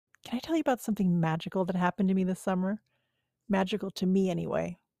Can I tell you about something magical that happened to me this summer? Magical to me,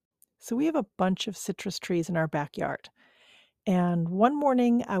 anyway. So, we have a bunch of citrus trees in our backyard. And one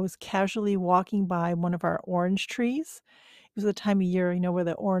morning, I was casually walking by one of our orange trees. It was the time of year, where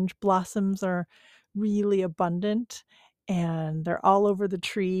the orange blossoms are really abundant and they're all over the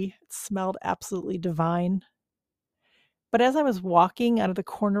tree. It smelled absolutely divine. But as I was walking out of the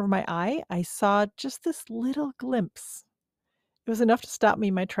corner of my eye, I saw just this little glimpse. It was enough to stop me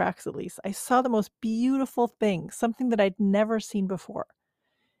in my tracks, at least. I saw the most beautiful thing, something that I'd never seen before.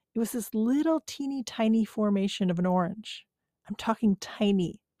 It was this little teeny tiny formation of an orange. I'm talking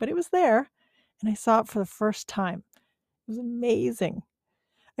tiny, but it was there, and I saw it for the first time. It was amazing.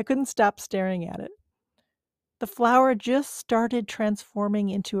 I couldn't stop staring at it. The flower just started transforming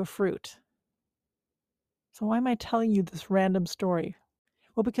into a fruit. So why am I telling you this random story?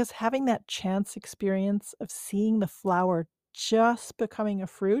 Well, because having that chance experience of seeing the flower just becoming a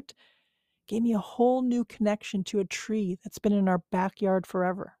fruit gave me a whole new connection to a tree that's been in our backyard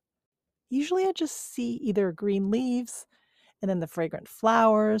forever. Usually I just see either green leaves and then the fragrant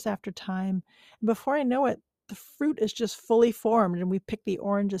flowers after time. And before I know it, the fruit is just fully formed and we pick the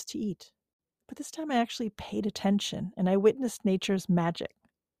oranges to eat. But this time I actually paid attention and I witnessed nature's magic.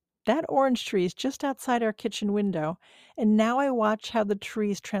 That orange tree is just outside our kitchen window, and now I watch how the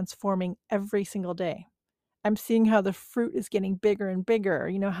tree is transforming every single day. I'm seeing how the fruit is getting bigger and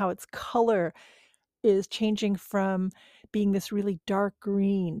bigger, how its color is changing from being this really dark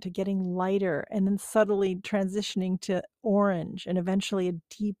green to getting lighter and then subtly transitioning to orange and eventually a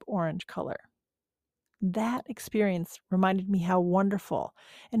deep orange color. That experience reminded me how wonderful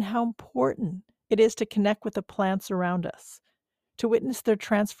and how important it is to connect with the plants around us, to witness their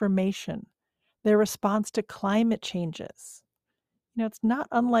transformation, their response to climate changes. It's not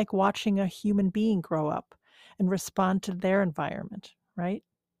unlike watching a human being grow up and respond to their environment, right?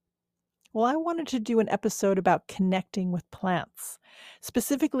 Well, I wanted to do an episode about connecting with plants,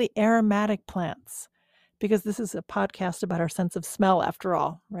 specifically aromatic plants, because this is a podcast about our sense of smell after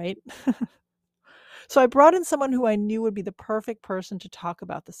all, right? So I brought in someone who I knew would be the perfect person to talk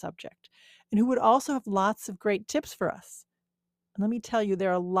about the subject and who would also have lots of great tips for us. And let me tell you,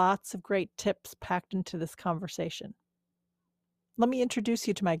 there are lots of great tips packed into this conversation. Let me introduce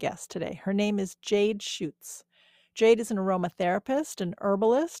you to my guest today. Her name is Jade Schutz. Jade is an aromatherapist, an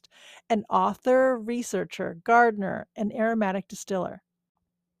herbalist, an author, researcher, gardener, and aromatic distiller.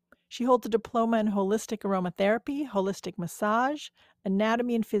 She holds a diploma in holistic aromatherapy, holistic massage,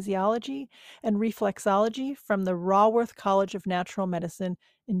 anatomy and physiology, and reflexology from the Raworth College of Natural Medicine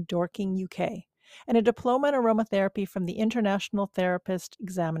in Dorking, UK, and a diploma in aromatherapy from the International Therapist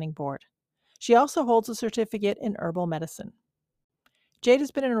Examining Board. She also holds a certificate in herbal medicine. Jade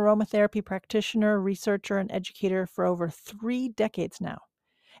has been an aromatherapy practitioner, researcher, and educator for over 3 decades now,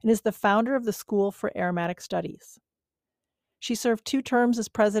 and is the founder of the School for Aromatic Studies. She served 2 terms as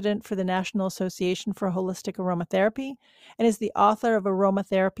president for the National Association for Holistic Aromatherapy and is the author of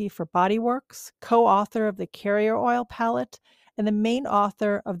Aromatherapy for Bodyworks, co-author of the Carrier Oil Palette, and the main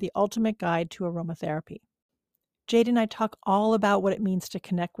author of The Ultimate Guide to Aromatherapy. Jade and I talk all about what it means to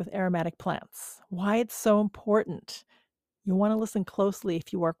connect with aromatic plants, why it's so important. You'll want to listen closely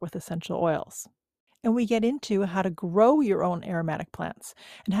if you work with essential oils. And we get into how to grow your own aromatic plants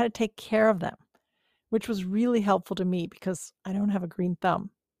and how to take care of them, which was really helpful to me because I don't have a green thumb.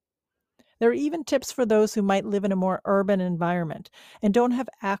 There are even tips for those who might live in a more urban environment and don't have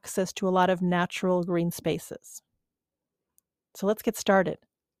access to a lot of natural green spaces. So let's get started.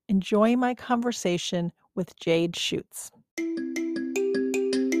 Enjoy my conversation with Jade Schutz.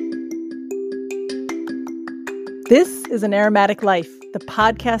 This is An Aromatic Life, the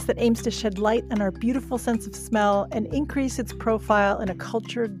podcast that aims to shed light on our beautiful sense of smell and increase its profile in a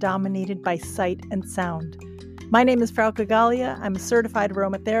culture dominated by sight and sound. My name is Frauke Gallia. I'm a certified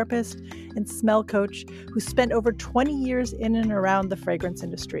aromatherapist and smell coach who spent over 20 years in and around the fragrance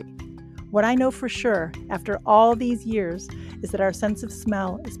industry. What I know for sure after all these years is that our sense of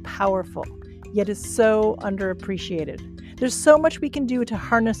smell is powerful, yet is so underappreciated. There's so much we can do to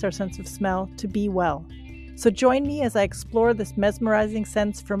harness our sense of smell to be well. So join me as I explore this mesmerizing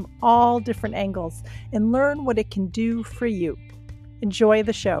sense from all different angles and learn what it can do for you. Enjoy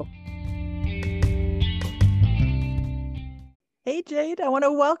the show. Hey, Jade, I want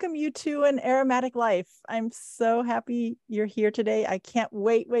to welcome you to An Aromatic Life. I'm so happy you're here today. I can't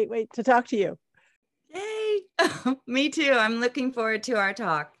wait to talk to you. Yay! Me too. I'm looking forward to our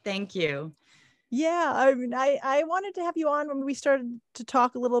talk. Thank you. Yeah, I mean, I wanted to have you on when we started to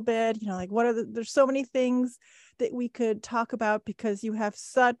talk a little bit, there's so many things that we could talk about because you have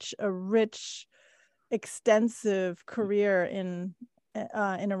such a rich, extensive career in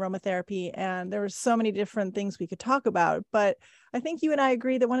in aromatherapy, and there were so many different things we could talk about. But I think you and I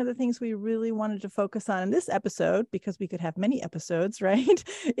agree that one of the things we really wanted to focus on in this episode, because we could have many episodes, right,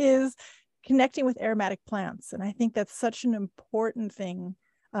 is connecting with aromatic plants. And I think that's such an important thing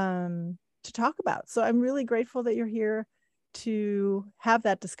to talk about. So I'm really grateful that you're here to have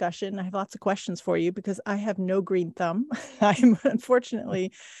that discussion. I have lots of questions for you because I have no green thumb. I'm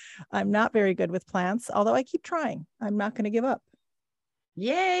not very good with plants, although I keep trying. I'm not going to give up.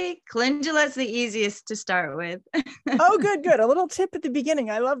 Yay. Calendula is the easiest to start with. Oh, good. A little tip at the beginning.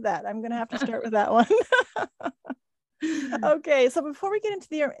 I love that. I'm going to have to start with that one. Okay. So before we get into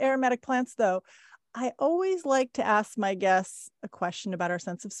the aromatic plants, though, I always like to ask my guests a question about our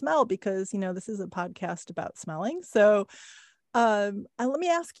sense of smell because, this is a podcast about smelling. So let me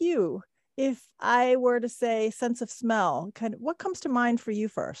ask you, if I were to say sense of smell, kind of what comes to mind for you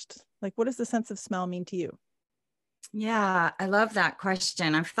first? Like, what does the sense of smell mean to you? Yeah, I love that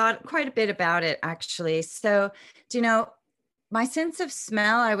question. I've thought quite a bit about it, actually. So, my sense of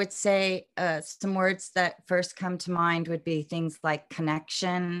smell, I would say some words that first come to mind would be things like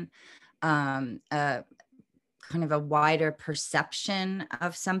connection, kind of a wider perception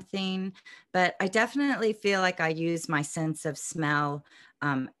of something. But I definitely feel like I use my sense of smell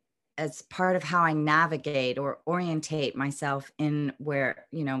as part of how I navigate or orientate myself in where,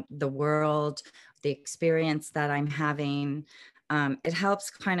 the world, the experience that I'm having. It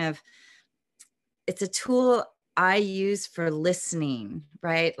helps it's a tool I use for listening,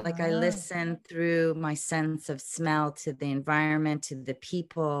 right? Like I listen through my sense of smell to the environment, to the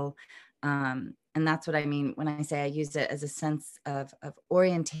people. And that's what I mean when I say I use it as a sense of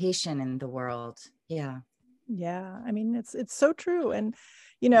orientation in the world. Yeah. Yeah. I mean, it's so true. And,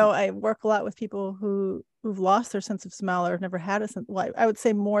 I work a lot with people who've lost their sense of smell or have never had a sense. Well, I would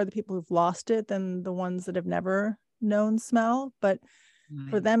say more the people who've lost it than the ones that have never known smell. But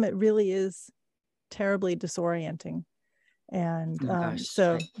for them, it really is terribly disorienting. And Oh my gosh.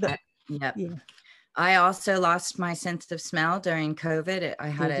 Yep. Yeah. I also lost my sense of smell during COVID. I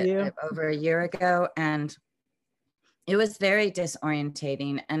had it over a year ago, and it was very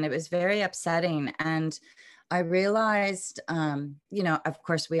disorientating and it was very upsetting. And I realized, of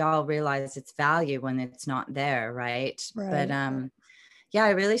course, we all realize its value when it's not there, right? Right. But yeah,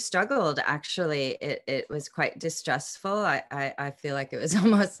 I really struggled. Actually, it was quite distressful. I feel like it was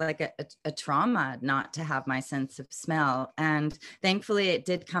almost like a trauma not to have my sense of smell. And thankfully, it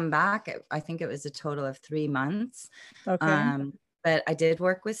did come back. I think it was a total of 3 months. Okay. But I did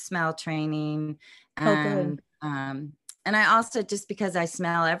work with smell training, Oh, good. and I also, just because I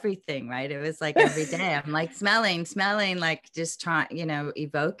smell everything, right? It was like every day I'm like smelling, like just trying,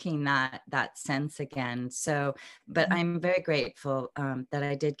 evoking that sense again. So, but I'm very grateful that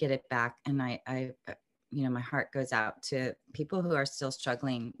I did get it back. And I, my heart goes out to people who are still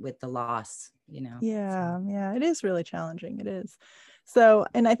struggling with the loss, Yeah. So. Yeah. It is really challenging. It is. So,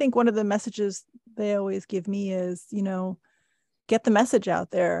 and I think one of the messages they always give me is, get the message out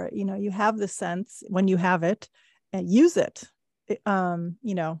there. You have the sense when you have it, and use it.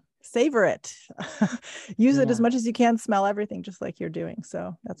 Savor it. Use it as much as you can. Smell everything, just like you're doing.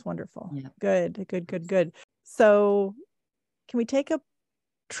 So that's wonderful. Yeah. Good. So can we take a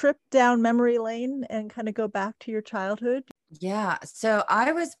trip down memory lane and kind of go back to your childhood? Yeah. So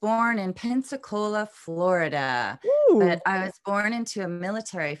I was born in Pensacola, Florida, Ooh. but I was born into a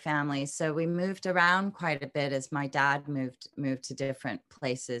military family. So we moved around quite a bit as my dad moved to different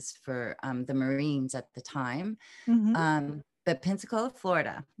places for the Marines at the time. But Pensacola,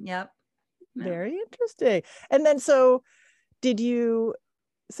 Florida. Yep. Very interesting. And then, so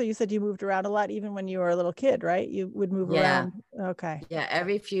you said you moved around a lot even when you were a little kid, right? You would move around. Okay. Yeah,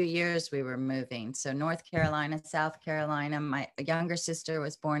 every few years we were moving. So North Carolina, South Carolina. My younger sister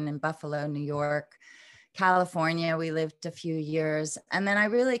was born in Buffalo, New York. California, we lived a few years. And then I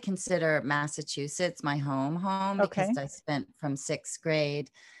really consider Massachusetts my home because I spent from 6th grade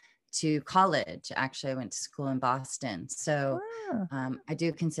to college. Actually, I went to school in Boston. So I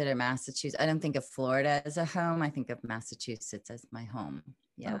do consider Massachusetts. I don't think of Florida as a home. I think of Massachusetts as my home.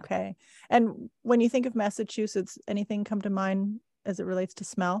 Yeah. Okay. And when you think of Massachusetts, anything come to mind as it relates to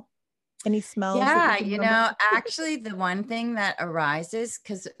smell? Any smells? Yeah, actually the one thing that arises,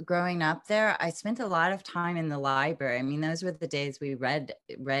 because growing up there, I spent a lot of time in the library. I mean, those were the days we read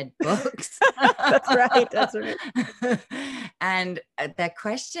books. That's right. And that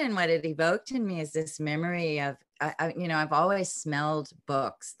question, what it evoked in me is this memory of, I've always smelled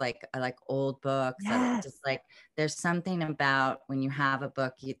books, I like old books. Yes. Just like, there's something about when you have a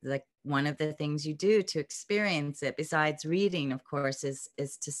book, like one of the things you do to experience it, besides reading, of course, is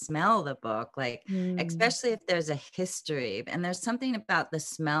to smell the book, like Mm, especially if there's a history. And there's something about the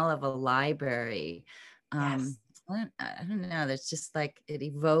smell of a library. yes. Um, I don't know. There's just like it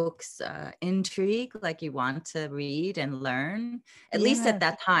evokes intrigue, like you want to read and learn. At least at Yes.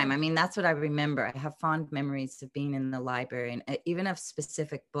 that time. I mean, that's what I remember. I have fond memories of being in the library, and even of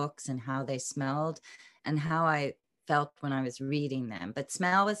specific books and how they smelled and how I felt when I was reading them. But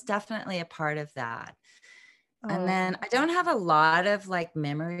smell was definitely a part of that. And Oh, then I don't have a lot of like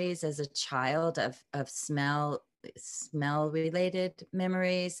memories as a child of smell related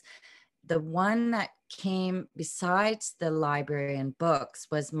memories. The one that came besides the library and books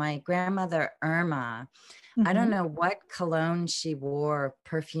was my grandmother Irma. I don't mhm. know what cologne she wore,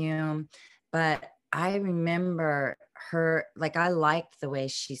 perfume, but I remember her, like, I liked the way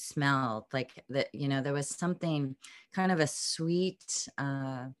she smelled. Like, that, there was something kind of a sweet,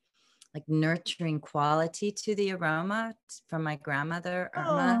 like nurturing quality to the aroma from my grandmother,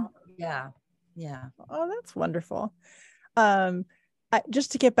 Irma. Oh, Yeah. Yeah. oh, that's wonderful. Um,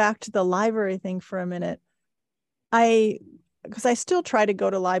 just to get back to the library thing for a minute, I because I still try to go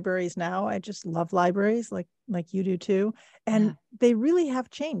to libraries now. I just love libraries like you do too. And Yeah. they really have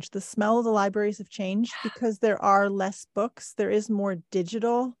changed. The smell of the libraries have changed because there are less books. There is more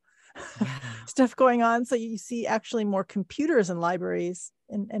digital Yeah. stuff going on. So you see actually more computers in libraries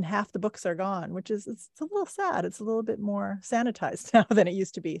and half the books are gone, which is it's a little sad. It's a little bit more sanitized now than it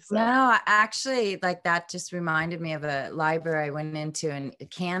used to be. No, So actually, like that just reminded me of a library I went into in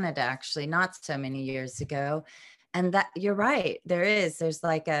Canada, actually, not so many years ago. And that you're right, there's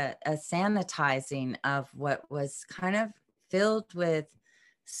like a sanitizing of what was kind of filled with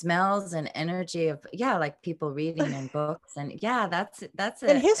smells and energy of, yeah, like people reading in books. And yeah, that's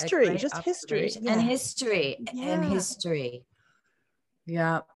and a history, great just history. observation. And Yeah. history and Yeah. history.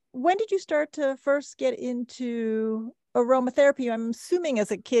 Yeah. When did you start to first get into aromatherapy? I'm assuming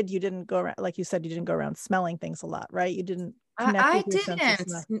as a kid you didn't go around, like you said, you didn't go around smelling things a lot, right? You didn't connect I with your sense of didn't.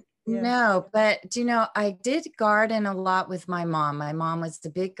 smell. Yeah. No, but I did garden a lot with my mom. My mom was a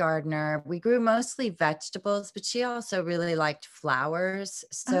big gardener. We grew mostly vegetables, but she also really liked flowers.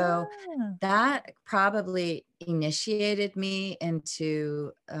 So Ah, that probably initiated me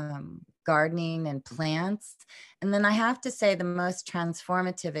into gardening and plants. And then I have to say, the most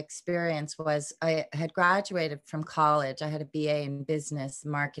transformative experience was I had graduated from college. I had a BA in business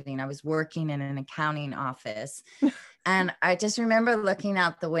marketing. I was working in an accounting office. And I just remember looking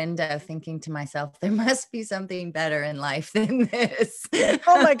out the window thinking to myself, there must be something better in life than this.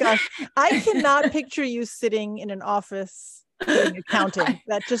 oh my gosh. I cannot picture you sitting in an office doing accounting.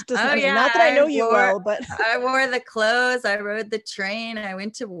 That just doesn't, Oh I mean, yeah, not that I know you well, but I wore the clothes, I rode the train, I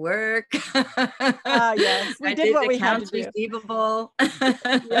went to work. yes, we I did did what we had to accounts do. receivable.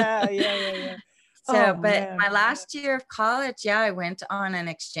 Yeah, yeah, yeah, yeah. So, Oh but man. my last year of college, yeah, I went on an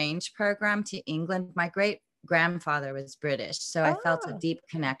exchange program to England. My great grandfather was British, so I felt a Ah, deep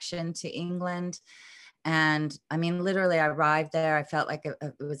connection to England. And I mean, literally, I arrived there. I felt like it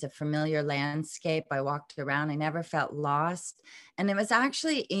was a familiar landscape. I walked around. I never felt lost. And it was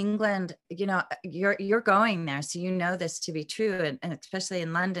actually England. You're going there, so you know this to be true. And especially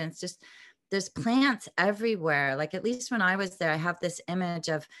in London, it's just there's plants everywhere. Like at least when I was there, I have this image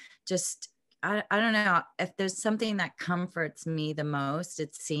of just I don't know if there's something that comforts me the most,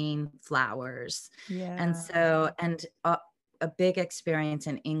 it's seeing flowers. And yeah, so, and a big experience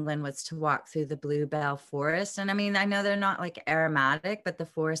in England was to walk through the Bluebell Forest. And I mean, I know they're not like aromatic, but the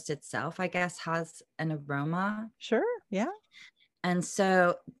forest itself, I guess, has an aroma. sure. Yeah. And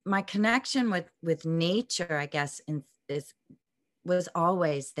so my connection with nature, I guess, is was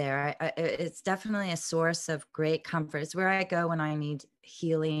always there. It's definitely a source of great comfort. It's where I go when I need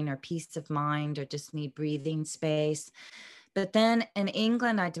healing or peace of mind or just need breathing space. But then in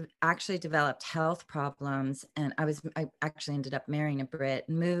England, actually developed health problems, and I actually ended up marrying a Brit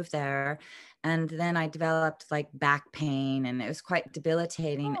and moved there, and then I developed like back pain, and it was quite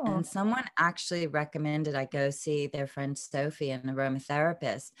debilitating. Oh, And someone actually recommended I go see their friend Sophie, an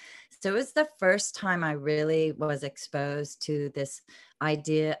aromatherapist. So it was the first time I really was exposed to this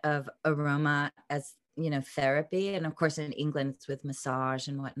idea of aroma as therapy, and of course in England it's with massage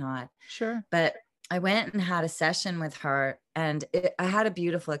and whatnot. sure. But I went and had a session with her, and I had a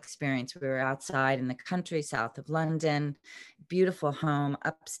beautiful experience. We were outside in the country south of London, beautiful home,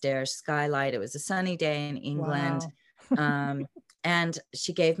 upstairs, skylight. It was a sunny day in England. Wow. Um, and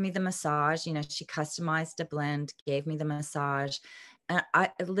she gave me the massage. She customized a blend, gave me the massage. And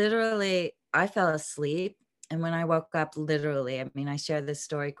I fell asleep. And when I woke up, literally, I mean, I share this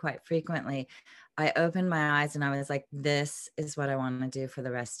story quite frequently. I opened my eyes and I was like, this is what I want to do for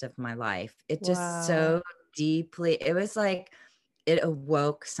the rest of my life. It just Wow. so deeply, it was like it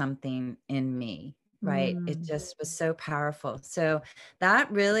awoke something in me, right? It Mm, just was so powerful. So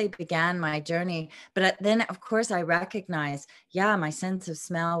that really began my journey. But then, of course, I recognized, yeah, my sense of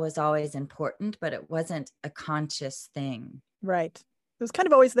smell was always important, but it wasn't a conscious thing. right. It was kind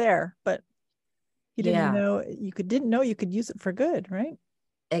of always there, but Yeah, didn't know you could use it for good, right?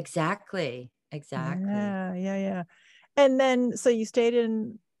 exactly. Exactly. Yeah, yeah, yeah. And then, so you stayed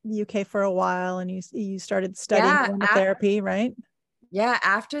in the UK for a while, and you started studying Yeah, aromatherapy, right? yeah,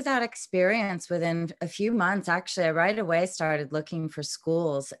 after that experience, within a few months, actually, I right away started looking for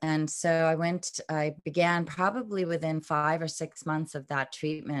schools. And so I began probably within 5 or 6 months of that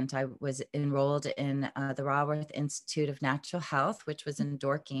treatment. I was enrolled in the Raworth Institute of Natural Health, which was in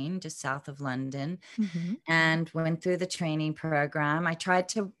Dorking, just south of London, Mm-hmm. and went through the training program. I tried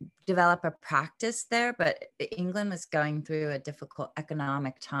to develop a practice there, but England was going through a difficult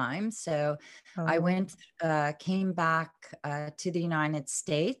economic time. So I Oh, went, came back to the United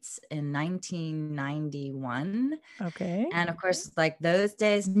States in 1991. okay. And of course, like those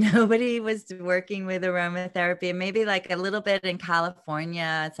days, nobody was working with aromatherapy, and maybe like a little bit in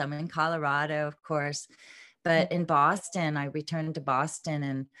California, some in Colorado, of course. But in Boston, I returned to Boston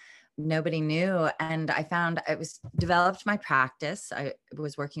and nobody knew. And I found I was developed my practice. I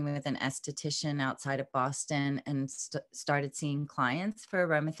was working with an esthetician outside of Boston and started seeing clients for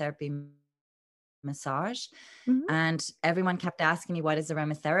aromatherapy massage. Mhm. And everyone kept asking me, what is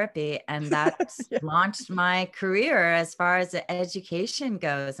aromatherapy? And that Yeah. launched my career as far as the education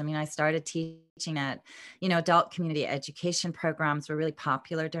goes. I mean, I started teaching at, adult community education programs were really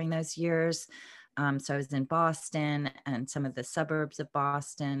popular during those years. So I was in Boston and some of the suburbs of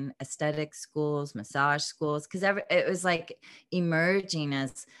Boston, aesthetic schools, massage schools, because it was like emerging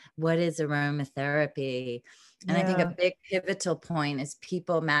as what is aromatherapy. And I think a Yeah. big pivotal point is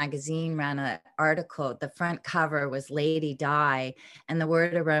People magazine ran an article. The front cover was Lady Di, and the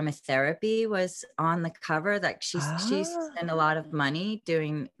word aromatherapy was on the cover. Like she used to Ah, spend a lot of money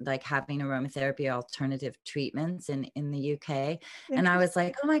doing like having aromatherapy alternative treatments in the UK. And I was interesting.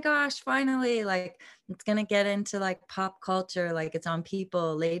 like, oh my gosh, finally, like it's gonna get into like pop culture, like it's on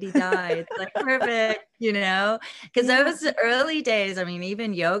People, Lady Di. It's like perfect, because Yeah, those early days, I mean,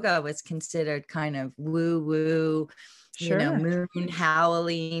 even yoga was considered kind of woo woo, sure. moon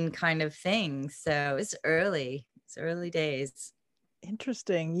howling kind of thing. So it's early days.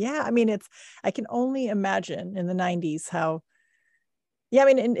 Interesting. Yeah. I mean, I can only imagine in the 90s how, yeah, I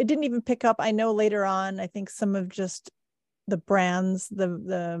mean, and it didn't even pick up. I know later on, I think some of just the brands,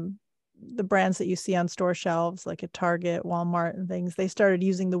 the brands that you see on store shelves, like at Target, Walmart, and things, they started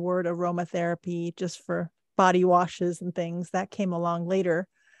using the word aromatherapy just for body washes and things. That came along later,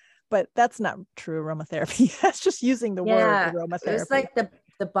 but that's not true aromatherapy. That's just using the word Yeah, it was aromatherapy. like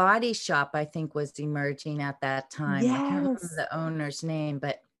the Body Shop, I think, was emerging at that time. I can't remember Yes. the owner's name,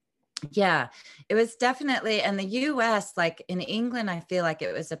 but yeah, it was definitely. And the US, like in England, I feel like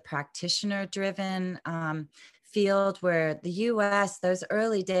it was a practitioner driven field, where the US, those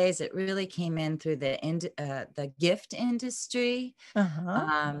early days, it really came in through the gift industry.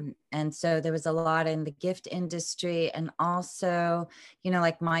 Uh-huh. And so there was a lot in the gift industry, and also,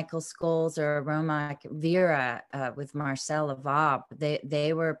 like Michael Scholes or Aroma Vera with Marcel Lavab,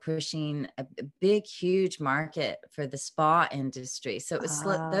 they were pushing a big, huge market for the spa industry. So it was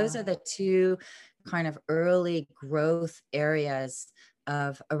those Ah, are the two kind of early growth areas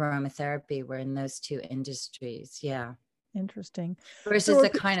of aromatherapy, were in those two industries. Yeah. interesting. So Versus are the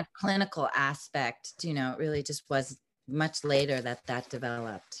kind of clinical aspect, it really just was much later that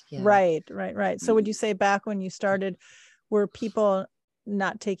developed. Yeah. right, right, right. So would you say back when you started, were people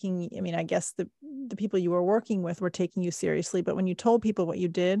not taking, I mean, I guess the people you were working with were taking you seriously, but when you told people what you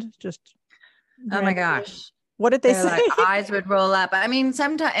did, just Oh my randomly, gosh. what did they They're say? like eyes would roll up. I mean,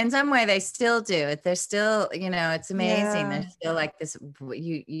 sometimes in some way they still do it. They're still, it's amazing. They're Yeah. still like this.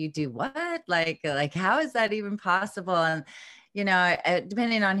 You do what? Like how is that even possible? And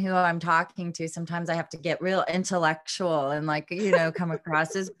depending on who I'm talking to, sometimes I have to get real intellectual and like come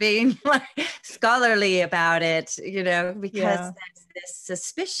across as being like scholarly about it. Because Yeah. there's this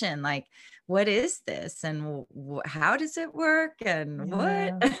suspicion, like what is this and how does it work and what?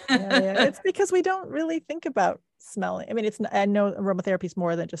 Yeah. Yeah. Yeah. It's because we don't really think about smelling. I mean, I know aromatherapy is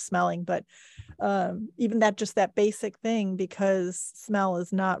more than just smelling, but even just that basic thing, because smell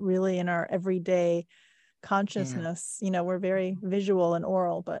is not really in our everyday Yeah. consciousness. We're very visual and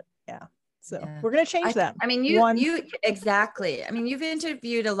oral, but yeah. So Yeah. we're going to change that. I mean, One. you exactly. I mean, you've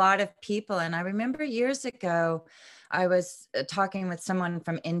interviewed a lot of people, and I remember years ago, I was talking with someone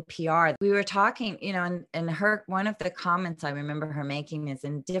from NPR. We were talking, and one of the comments I remember her making is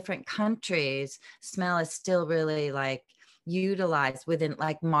in different countries, smell is still really like utilized within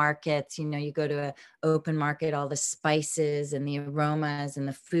like markets. You go to a open market, all the spices and the aromas and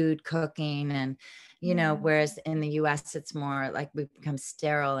the food cooking and whereas in the US it's more like we've become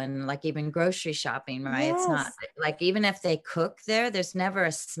sterile, and like even grocery shopping, right? It's not Yes, like, even if they cook there's never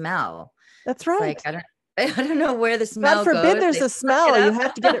a smell. that's It's like, right. I don't know where the God smell forbid goes. there's They a suck it smell. You up.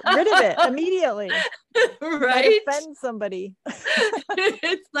 have to rid of it immediately. You might Right. offend somebody.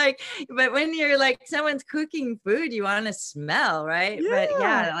 It's like, but when you're like someone's cooking food, you want to smell, right? But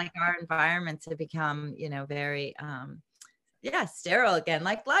Yeah, yeah, like our environments have become, very sterile again,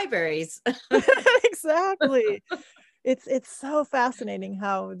 like libraries. exactly. It's so fascinating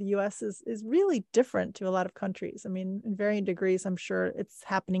how the US is really different to a lot of countries. I mean, in varying degrees, I'm sure it's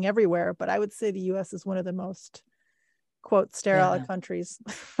happening everywhere, but I would say the US is one of the most quote sterile Yeah. countries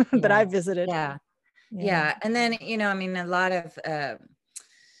that Yeah. I've visited. Yeah. Yeah. Yeah. And then, I mean, a lot of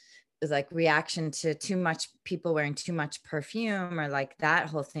like reaction to too much people wearing too much perfume, or like that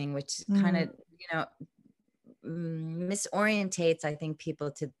whole thing, which kind Mm, of, misorientates, I think,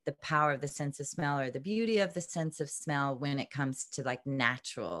 people to the power of the sense of smell, or the beauty of the sense of smell when it comes to like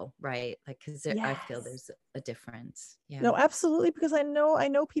natural, right? Like, because I feel yes. there's a difference. Yeah. No, absolutely, because I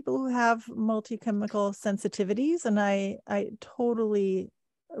know people who have multi-chemical sensitivities, and I totally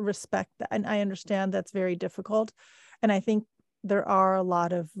respect that, and I understand that's very difficult. And I think there are a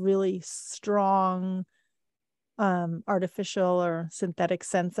lot of really strong artificial or synthetic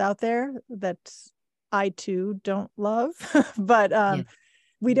scents out there that I too don't love. But Yeah.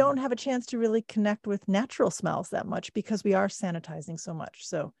 we Yeah. don't have a chance to really connect with natural smells that much because we are sanitizing so much.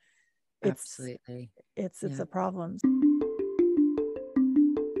 So it's Absolutely. it's Yeah. a problem.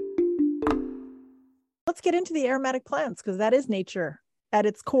 Let's get into the aromatic plants because that is nature at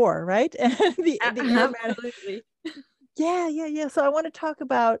its core, right? And the aromatic. Absolutely. Yeah. So I want to talk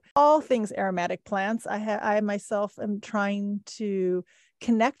about all things aromatic plants. I myself am trying to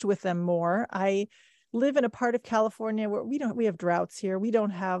connect with them more. I live in a part of California where we have droughts here.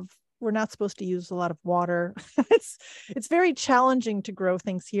 We're not supposed to use a lot of water. It's very challenging to grow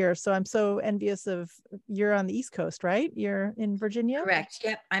things here. So I'm so envious of you're on the East Coast, right? You're in Virginia? Correct.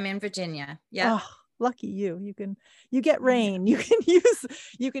 Yep. I'm in Virginia. Yep. Oh, lucky you. You get rain. You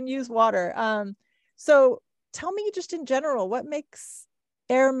can use water. So tell me just in general, what makes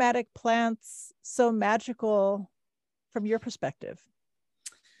aromatic plants so magical from your perspective?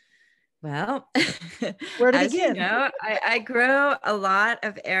 Well, Where to as you begin? know, I grow a lot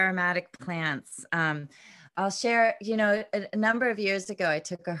of aromatic plants. I'll share, a number of years ago, I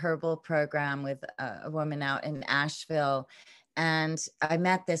took a herbal program with a woman out in Asheville, and I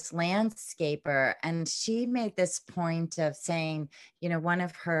met this landscaper, and she made this point of saying, one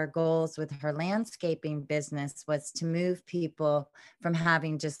of her goals with her landscaping business was to move people from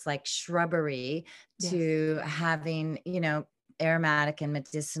having just like shrubbery Yes. to having, aromatic and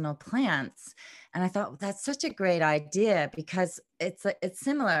medicinal plants. And I thought, well, that's such a great idea, because it's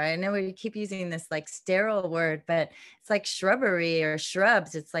similar. I know we keep using this like sterile word, but it's like shrubbery or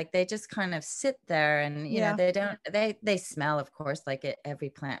shrubs. It's like they just kind of sit there, and Yeah. they smell, of course, like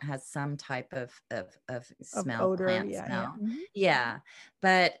every plant has some type of Of smell, odor. plant Yeah. smell. Mhm. Yeah.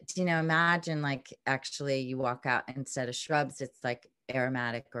 But imagine like actually you walk out, instead of shrubs, it's like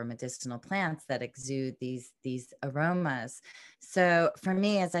aromatic or medicinal plants that exude these aromas. So for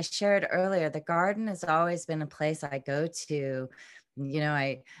me, as I shared earlier, the garden has always been a place I go to.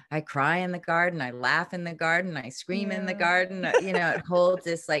 I cry in the garden, I laugh in the garden, I scream in the Yeah. garden. It holds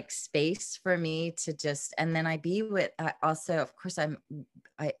this like space for me to just, and then I also, of course, I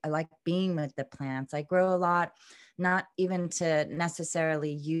like being with the plants. I grow a lot, not even to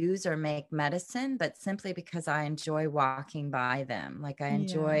necessarily use or make medicine, but simply because I enjoy walking by them. Like I Yeah.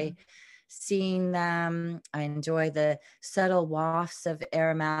 enjoy seeing them. I enjoy the subtle wafts of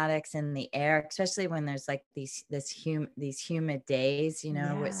aromatics in the air, especially when there's like these humid days, so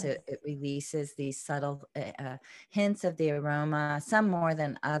Yes. it releases these subtle hints of the aroma, some more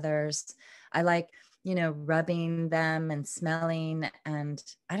than others. I like, rubbing them and smelling, and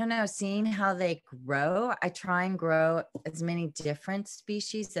I don't know, seeing how they grow. I try and grow as many different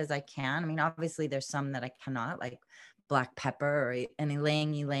species as I can. I mean, obviously there's some that I cannot, like black pepper or an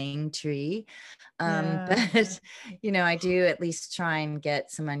ylang ylang tree. Yeah. But I do at least try and get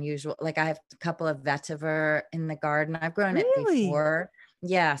some unusual, like I have a couple of vetiver in the garden. I've grown it Really? before.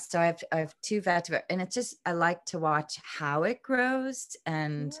 Yeah, so I have two vetiver, and it's just I like to watch how it grows,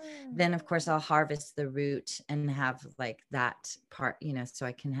 and Yeah. then of course I'll harvest the root and have like that part, so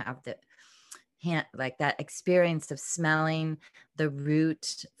I can have the hand like that experience of smelling the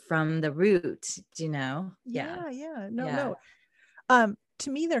root from the root, Yeah. Yeah, yeah. No, Yeah. no. To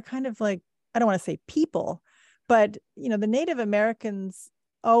me, they're kind of like, I don't want to say people, but the Native Americans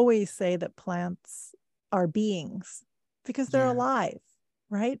always say that plants are beings because they're Yeah. alive,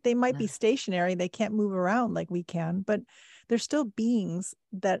 right? They might Yeah. be stationary, they can't move around like we can, but they're still beings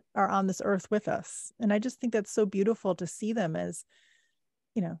that are on this earth with us. And I just think that's so beautiful to see them as,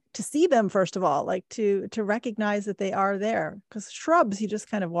 to see them first of all, like to recognize that they are there. Because shrubs, you just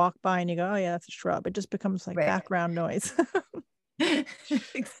kind of walk by and you go, oh yeah, that's a shrub. It just becomes like Right. background noise.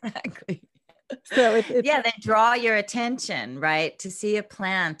 Exactly. So it's Yeah, they draw your attention, right? To see a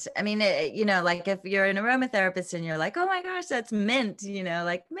plant. I mean, like if you're an aromatherapist and you're like, oh my gosh, that's mint,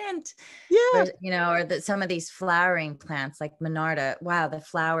 like mint, yeah, or that some of these flowering plants like Monarda, wow, the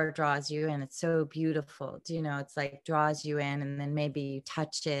flower draws you in. It's so beautiful. It's like draws you in, and then maybe you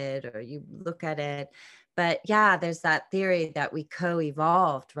touch it or you look at it. But yeah, there's that theory that we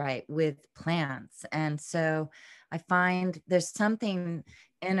co-evolved, right, with plants. And so I find there's something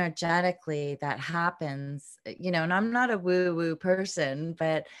energetically that happens, and I'm not a woo woo person,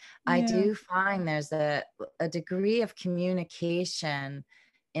 but I yeah. do find there's a degree of communication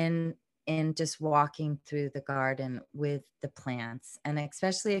in just walking through the garden with the plants, and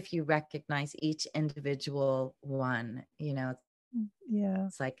especially if you recognize each individual one, Yeah.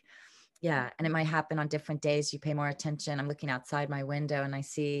 it's like, yeah, and it might happen on different days. You pay more attention. I'm looking outside my window and I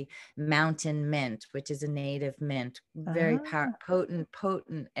see mountain mint, which is a native mint, very Ah, potent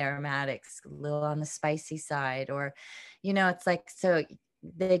aromatics, a little on the spicy side, or, it's like, so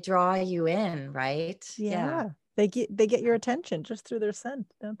they draw you in, right? Yeah, yeah. They get your attention just through their scent,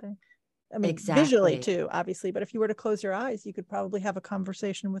 don't they? I mean, visually exactly. too, obviously, but if you were to close your eyes, you could probably have a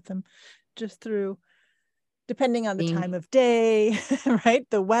conversation with them just through, depending on the Being, time of day, right?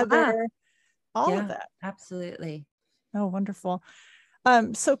 The yeah, weather, all of yeah, that. absolutely. Oh, wonderful.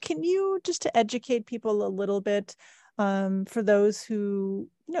 So can you, just to educate people a little bit, for those who,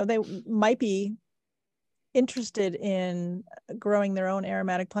 they might be interested in growing their own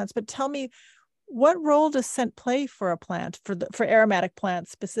aromatic plants, but tell me, what role does scent play for a plant, for aromatic plants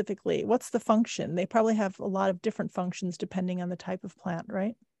specifically? What's the function? They probably have a lot of different functions depending on the type of plant,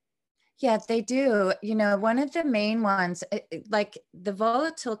 right? Yeah, they do. One of the main ones, like the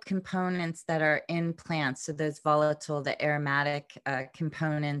volatile components that are in plants, so those volatile, the aromatic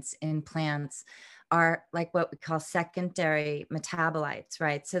components in plants are like what we call secondary metabolites,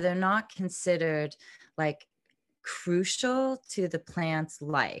 right? So they're not considered like crucial to the plant's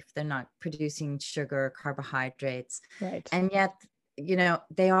life. They're not producing sugar, carbohydrates. Right. And yet,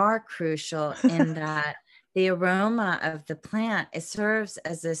 they are crucial in that the aroma of the plant, it serves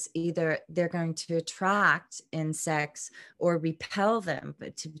as this, either they're going to attract insects or repel them,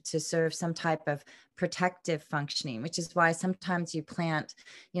 but to serve some type of protective functioning, which is why sometimes you plant,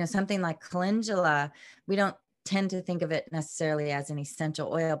 something like calendula. We don't tend to think of it necessarily as an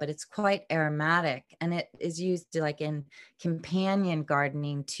essential oil, but it's quite aromatic, and it is used like in companion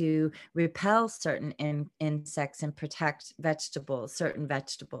gardening to repel certain insects and protect certain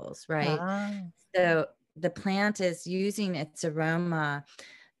vegetables, right? Ah, So the plant is using its aroma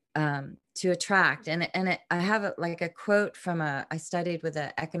to attract. I have like a quote from I studied with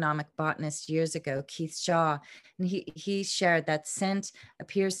an economic botanist years ago, Keith Shaw, and he shared that scent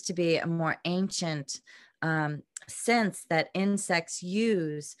appears to be a more ancient sense that insects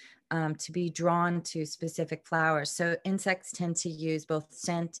use to be drawn to specific flowers. So insects tend to use both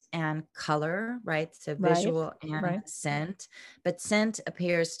scent and color, right? So right, visual and right. scent, but scent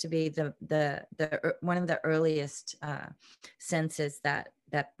appears to be the one of the earliest senses that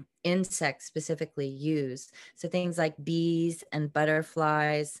insects specifically use. So things like bees and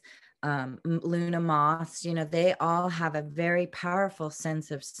butterflies, Luna moths, they all have a very powerful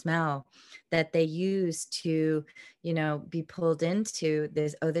sense of smell that they use to, be pulled into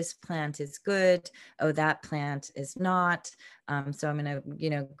this. Oh, this plant is good. Oh, that plant is not. So I'm going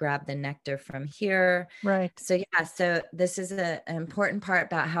to, grab the nectar from here. Right. So yeah, so this is an important part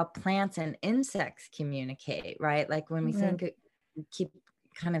about how plants and insects communicate, right? Like when we Right. think, we keep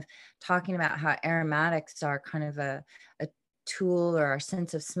kind of talking about how aromatics are kind of a tool, or our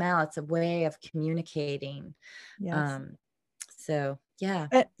sense of smell. It's a way of communicating. Yes. Um, so Yeah.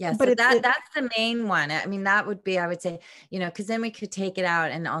 Yeah. But So it's it that's the main one. I mean, that would be, I would say, because then we could take it out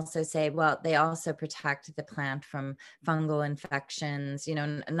and also say, well, they also protect the plant from fungal infections,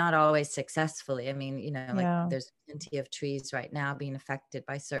 not always successfully. I mean, like yeah, there's plenty of trees right now being affected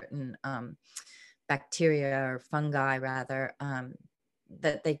by certain bacteria or fungi rather,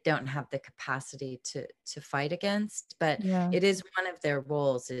 that they don't have the capacity to fight against. But yeah. it is one of their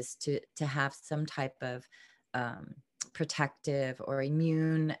roles is to have some type of um, protective or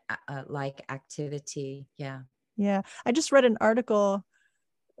immune like activity. Yeah. Yeah. I just read an article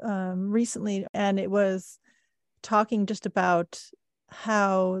recently, and it was talking just about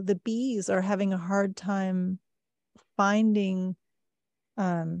how the bees are having a hard time finding,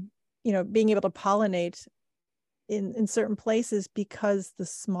 um, being able to pollinate in certain places because the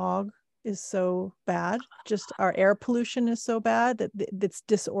smog is so bad. Just our air pollution is so bad that that's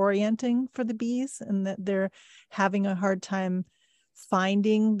disorienting for the bees, and that they're having a hard time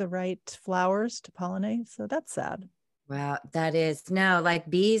finding the right flowers to pollinate. So that's sad. Wow, that is no, like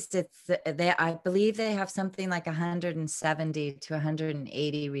bees, I believe they have something like 170 to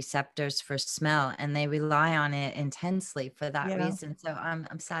 180 receptors for smell, and they rely on it intensely for that Yeah. reason. So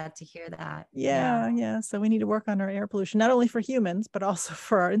I'm sad to hear that. Yeah. Yeah, yeah. So we need to work on our air pollution, not only for humans, but also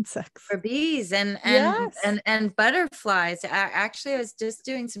for our insects. For bees Yes. and butterflies. Actually, I was just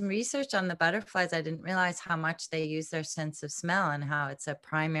doing some research on the butterflies. I didn't realize how much they use their sense of smell and how it's a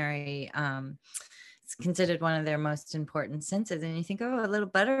primary it's considered one of their most important senses. And you think, oh, a little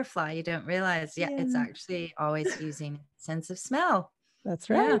butterfly, you don't realize, yeah, it's Yeah. actually always using sense of smell. That's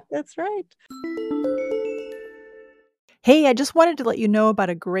Yeah. right. That's right. Hey, I just wanted to let you know about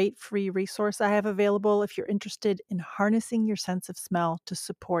a great free resource I have available if you're interested in harnessing your sense of smell to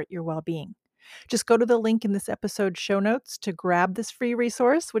support your well being. Just go to the link in this episode's show notes to grab this free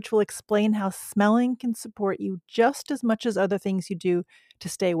resource, which will explain how smelling can support you just as much as other things you do to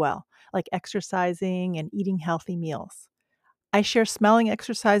stay well, like exercising and eating healthy meals. I share smelling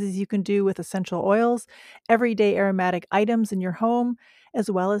exercises you can do with essential oils, everyday aromatic items in your home, as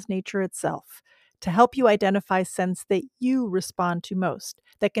well as nature itself to help you identify scents that you respond to most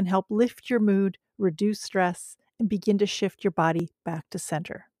that can help lift your mood, reduce stress, and begin to shift your body back to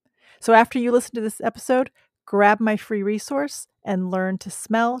center. So after you listen to this episode, grab my free resource and learn to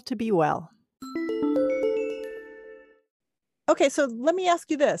smell to be well. Okay, so let me ask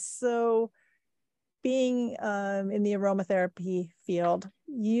you this. So being in the aromatherapy field,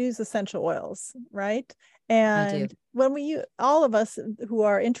 use essential oils, right? I do. And when all of us who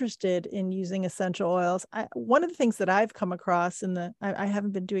are interested in using essential oils, one of the things that I've come across I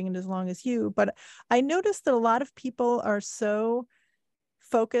haven't been doing it as long as you, but I noticed that a lot of people are so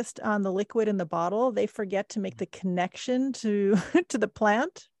focused on the liquid in the bottle, they forget to make the connection to to the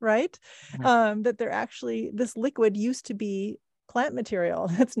plant, right? That they're actually this liquid used to be plant material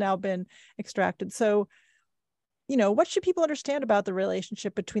that's now been extracted. So, what should people understand about the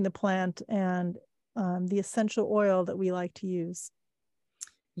relationship between the plant and the essential oil that we like to use?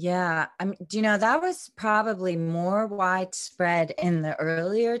 Yeah, that was probably more widespread in the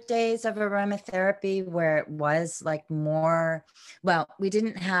earlier days of aromatherapy, where it was like more, well, we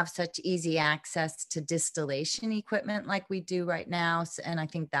didn't have such easy access to distillation equipment like we do right now. And I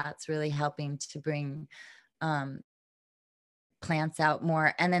think that's really helping to bring um, plants out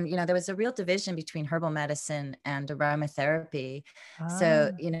more. And then, there was a real division between herbal medicine and aromatherapy.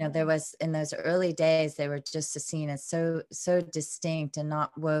 So, Ah, there was in those early days, they were just seen as so distinct and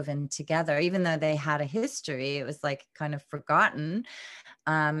not woven together, even though they had a history, it was like kind of forgotten.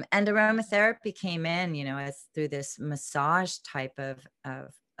 And aromatherapy came in, as through this massage type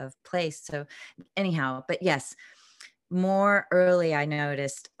of place. So anyhow, but yes, more early, I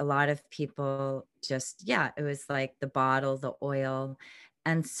noticed a lot of people just, yeah, it was like the bottle, the oil.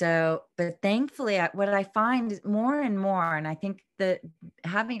 And so, but thankfully, what I find is more and more, and I think that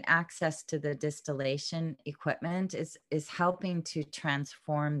having access to the distillation equipment is helping to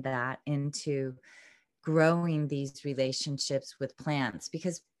transform that into growing these relationships with plants,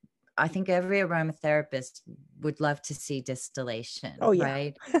 because I think every aromatherapist would love to see distillation, oh yeah.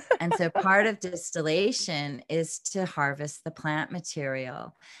 right? And so part of distillation is to harvest the plant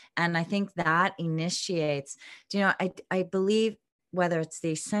material. And I think that initiates, I believe whether it's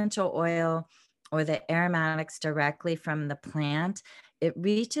the essential oil or the aromatics directly from the plant, it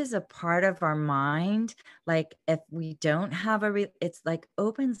reaches a part of our mind. Like if we don't have it's like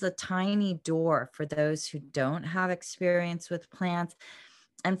opens a tiny door for those who don't have experience with plants,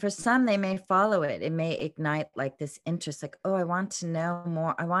 and for some they may follow it. It may ignite like this interest, like, oh, I want to know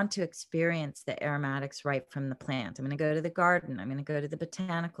more, I want to experience the aromatics right from the plant. I'm going to go to the garden, I'm going to go to the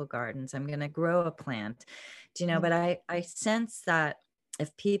botanical gardens, I'm going to grow a plant, Yeah. but I sense that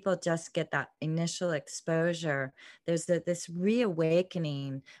if people just get that initial exposure, there's this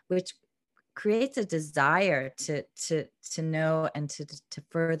reawakening, which creates a desire to know and to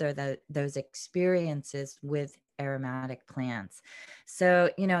further those experiences with aromatic plants. So,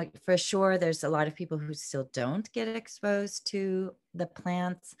 for sure, there's a lot of people who still don't get exposed to the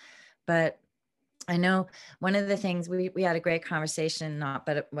plants, but I know one of the things we had a great conversation, not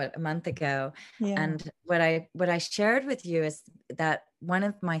but what, a month ago, Yeah. and what I shared with you is that one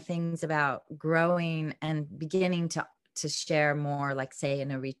of my things about growing and beginning to share more, like say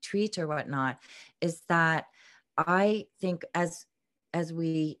in a retreat or whatnot, is that I think as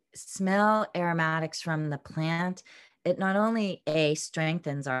we smell aromatics from the plant, it not only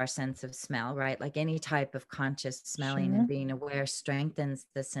strengthens our sense of smell, right? Like any type of conscious smelling and Sure. being aware strengthens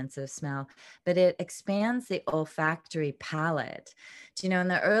the sense of smell, but it expands the olfactory palate. Do you know, in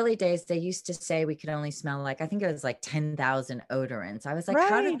the early days, they used to say we could only smell like, I think it was like 10,000 odorants. I was like,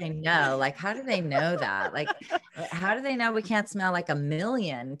 how do Right. they know? Like, how do they know that? Like, how do they know we can't smell like a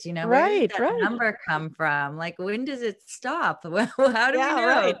million? Do you know, where did Right, that right. number come from? Like, when does it stop? Well, how do we Yeah, know?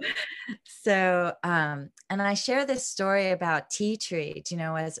 right. So, and I share this story about tea tree,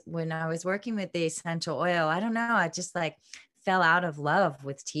 as when I was working with the essential oil, I don't know, I just like fell out of love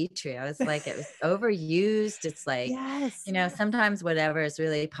with tea tree. I was like, it was overused. It's like, Yes. sometimes whatever is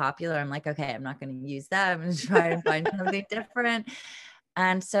really popular, I'm like, okay, I'm not going to use that. I'm going to try and find something different.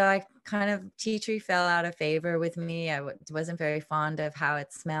 And so I kind of, tea tree fell out of favor with me. I wasn't very fond of how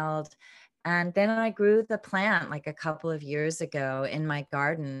it smelled. And then I grew the plant like a couple of years ago in my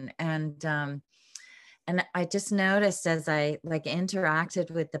garden. And I just noticed as I like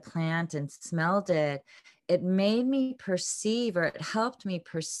interacted with the plant and smelled it, it made me perceive, or it helped me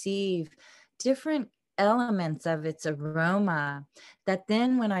perceive different elements of its aroma, that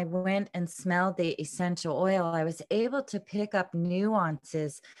then when I went and smelled the essential oil, I was able to pick up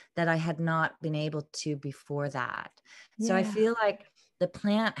nuances that I had not been able to before that. So I Yeah. feel like the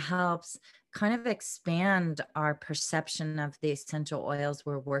plant helps kind of expand our perception of the essential oils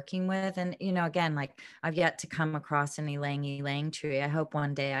we're working with. And, again, like I've yet to come across any ylang tree. I hope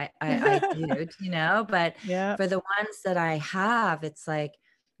one day I do, but Yeah. for the ones that I have, it's like,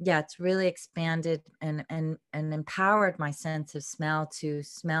 yeah, it's really expanded and empowered my sense of smell to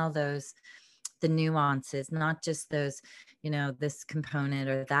smell the nuances, not just those, this component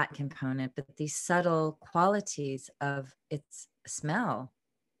or that component, but these subtle qualities of its smell.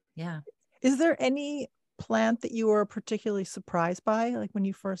 Yeah. Is there any plant that you were particularly surprised by, like when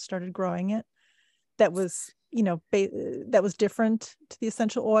you first started growing it, that was, that was different to the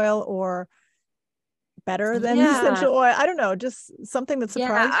essential oil or better than the Yeah. essential oil? I don't know, just something that Yeah.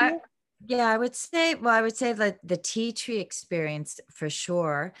 surprised you? I would say, that the tea tree experience for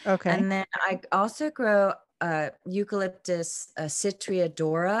sure. Okay. And then I also grow Eucalyptus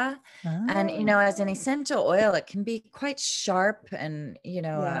citriodora. And, Oh, as an essential oil, it can be quite sharp and,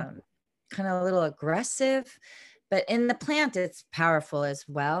 yeah. kind of a little aggressive. But in the plant, it's powerful as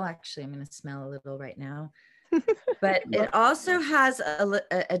well. Actually, I'm going to smell a little right now. But it also has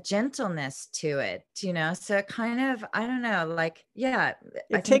a gentleness to it, so it kind of, I don't know, like, yeah, I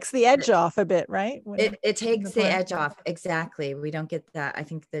It think takes the edge off a bit, right? When it in the takes the plant. edge off. Exactly. We don't get that. I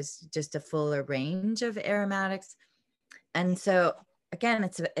think there's just a fuller range of aromatics. And so again,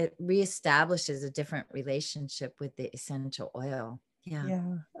 it reestablishes a different relationship with the essential oil. Yeah.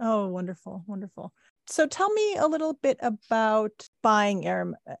 Yeah. Oh, wonderful. Wonderful. So tell me a little bit about buying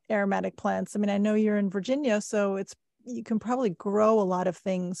aromatic plants. I mean, I know you're in Virginia, so you can probably grow a lot of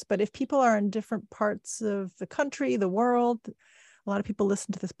things, but if people are in different parts of the country, the world, a lot of people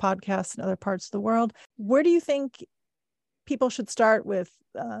listen to this podcast in other parts of the world. Where do you think people should start with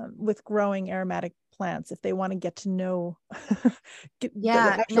growing aromatic plants if they want to get to know get the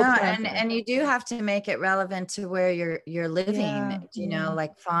Yeah, actual no, plants? and you do have to make it relevant to where you're living. Yeah, yeah.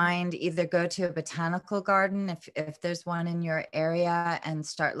 Like either go to a botanical garden if there's one in your area, and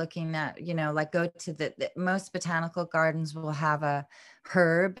start looking at, like go to the most botanical gardens will have a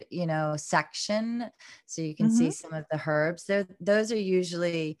herb, section, so you can see Mm-hmm. some of the herbs. Those are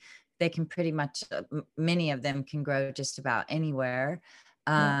usually, they can pretty much, many of them can grow just about anywhere.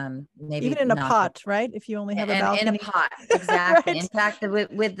 Yeah. Even Maybe in a not the pot, right? If you only have a and in a balcony. pot, exactly. In Right. fact,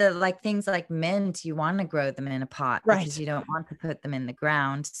 with the like things like mint, you want to grow them in a pot because Right. you don't want to put them in the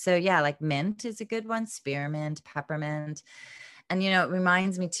ground. So yeah, like mint is a good one, spearmint, peppermint. And it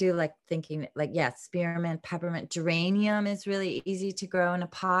reminds me too, like thinking like, yeah, spearmint, peppermint, geranium is really easy to grow in a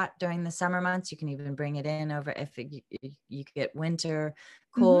pot during the summer months. You can even bring it in over if you get winter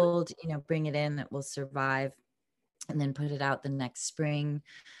Mm-hmm. cold, bring it in, it will survive, and then put it out the next spring.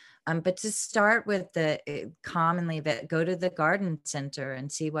 But to start with commonly that go to the garden center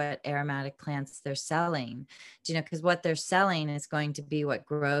and see what aromatic plants they're selling, because what they're selling is going to be what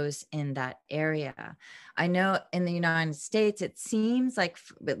grows in that area. I know in the United States, it seems like,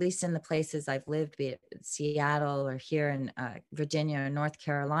 at least in the places I've lived, be it Seattle or here in Virginia or North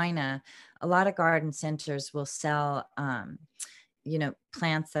Carolina, a lot of garden centers will sell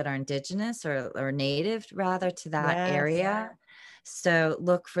plants that are indigenous or native rather to that Yes. area. So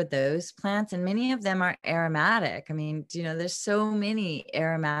look for those plants, and many of them are aromatic. I mean, there's so many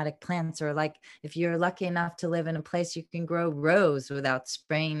aromatic plants, or like if you're lucky enough to live in a place you can grow rose without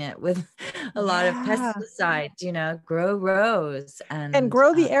spraying it with a lot of Yeah. pesticide, grow rose And and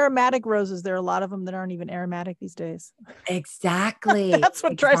grow the aromatic roses. There are a lot of them that aren't even aromatic these days. exactly, That's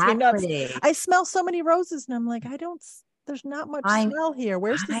what drives me nuts. exactly. I smell so many roses and I'm like, there's not much I smell here.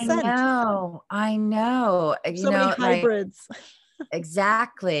 Where's the I scent? know, I know. So many Like hybrids.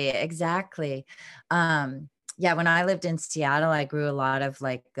 exactly, exactly. Yeah, when I lived in Seattle, I grew a lot of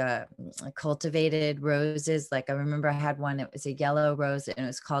like cultivated roses. Like I remember I had one, it was a yellow rose and it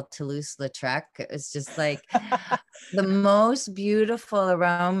was called Toulouse-Lautrec. It was just like the most beautiful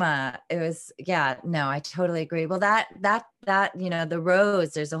aroma. It was, yeah, no, I totally agree. Well, the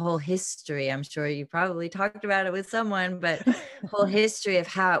rose, there's a whole history. I'm sure you probably talked about it with someone, but whole history of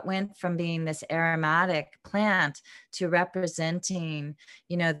how it went from being this aromatic plant to representing,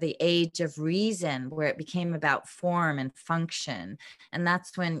 the age of reason, where it became about form and function. And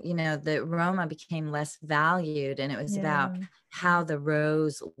that's when, the aroma became less valued, and it was about Yeah. how the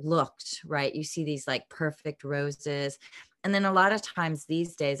rose looked, right? You see these like perfect roses. And then a lot of times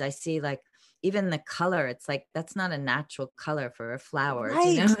these days I see like even the color, it's like that's not a natural color for a flower.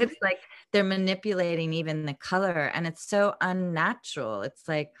 Right. It's like they're manipulating even the color, and it's so unnatural. It's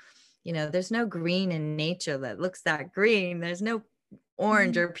like, there's no green in nature that looks that green. There's no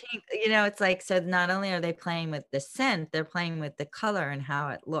orange Mm, or pink. It's like, so not only are they playing with the scent, they're playing with the color and how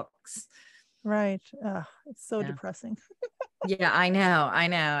it looks. right. It's so Yeah. depressing. Yeah, I know. I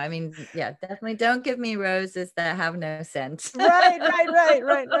know. I mean, yeah, definitely don't give me roses that have no scent. Right, right, right,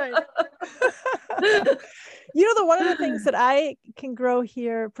 right, right. One of the things that I can grow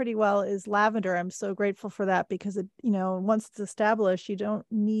here pretty well is lavender. I'm so grateful for that because once it's established, you don't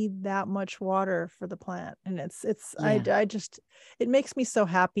need that much water for the plant. And Yeah. I just, it makes me so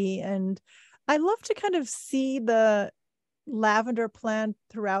happy. And I love to kind of see the lavender plant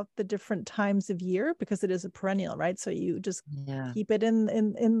throughout the different times of year because it is a perennial, right? So you just Yeah. keep it in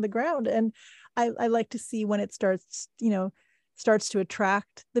the ground. And I like to see when it starts to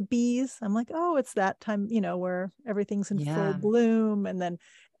attract the bees. I'm like, oh, it's that time, where everything's in full Yeah. bloom, and then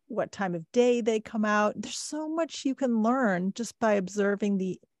what time of day they come out. There's so much you can learn just by observing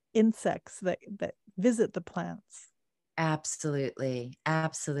the insects that visit the plants. Absolutely.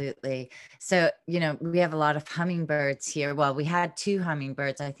 Absolutely. So, we have a lot of hummingbirds here. Well, we had two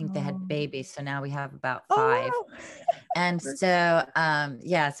hummingbirds. I think they had Oh, babies. So now we have about five. oh And wow. so,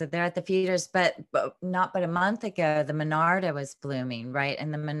 yeah, so they're at the feeders, but not but a month ago, the Monarda was blooming, right?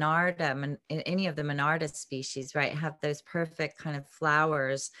 And the any of the Monarda species, right, have those perfect kind of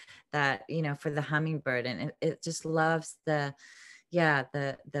flowers that, for the hummingbird. And it just loves the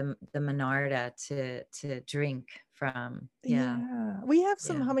Monarda to drink from. Yeah. Yeah, we have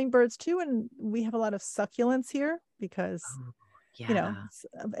some Yeah. hummingbirds too, and we have a lot of succulents here because Oh, yeah.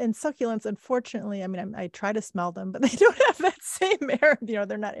 and succulents, unfortunately, I mean, I try to smell them, but they don't have that same air.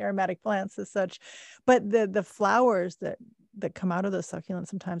 They're not aromatic plants as such, but the flowers that come out of the succulents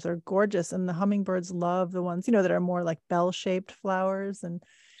sometimes are gorgeous, and the hummingbirds love the ones that are more like bell-shaped flowers and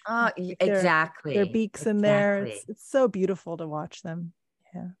Oh, stick their exactly. beaks in there. Exactly. It's so beautiful to watch them.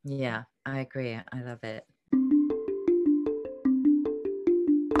 Yeah. Yeah, I agree. I love it.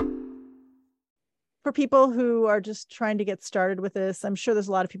 For people who are just trying to get started with this, I'm sure there's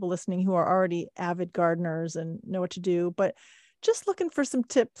a lot of people listening who are already avid gardeners and know what to do, but just looking for some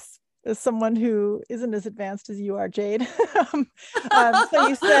tips as someone who isn't as advanced as you are, Jade. So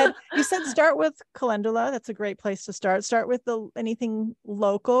you said start with calendula. That's a great place to start. Start with anything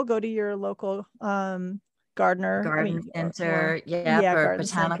local. Go to your local gardener. I Garden mean, or center. Yep. yeah, Or garden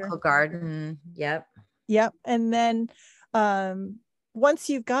center. botanical garden. Yep. Yep. And then um, once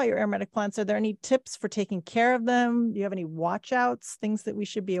you've got your aromatic plants, are there any tips for taking care of them? Do you have any watch outs, things that we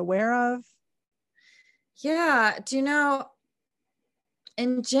should be aware of? Yeah. Do you know,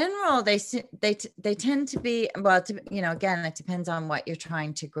 in general, they tend to be, well, again, it depends on what you're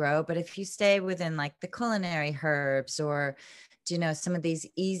trying to grow. But if you stay within like the culinary herbs or, some of these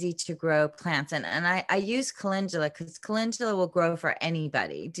easy to grow plants. And I use calendula because calendula will grow for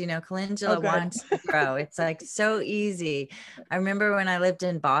anybody. Oh, Calendula good. wants to grow. It's like so easy. I remember when I lived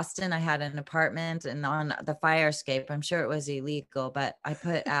in Boston, I had an apartment, and on the fire escape, I'm sure it was illegal, but I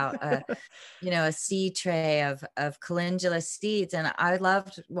put out a seed tray of calendula seeds. And I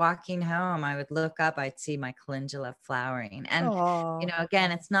loved walking home. I would look up, I'd see my calendula flowering. And, Oh,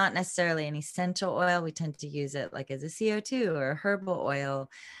 again, it's not necessarily an essential oil. We tend to use it like as a CO2 or a herbal oil,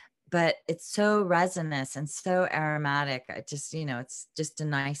 but it's so resinous and so aromatic. I just, it's just a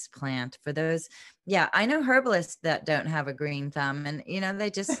nice plant for those. Yeah, I know herbalists that don't have a green thumb, and, they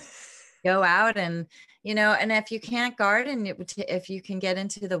just go out and, and if you can't garden, if you can get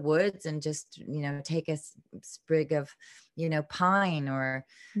into the woods and just, take a sprig of, pine or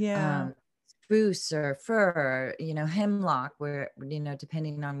yeah. spruce or fir, or, hemlock, where,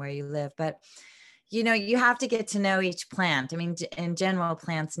 depending on where you live. But, you have to get to know each plant. I mean, in general,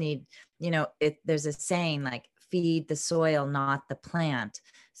 plants need, there's a saying like, feed the soil, not the plant.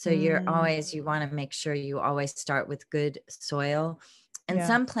 So you Mm, want to make sure you always start with good soil. And yeah.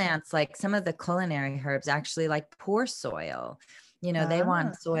 some plants, like some of the culinary herbs, actually like poor soil. They Ah,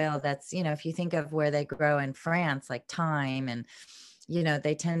 want soil that's, if you think of where they grow in France, like thyme, and,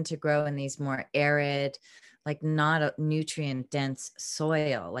 they tend to grow in these more arid, like not a nutrient dense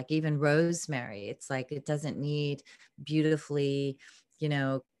soil. Like even rosemary, it's like it doesn't need beautifully,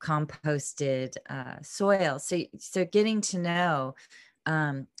 composted soil. So getting to know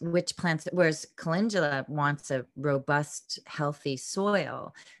which plants, whereas calendula wants a robust, healthy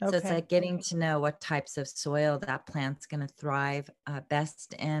soil. So it's okay. like getting to know what types of soil that plant's going to thrive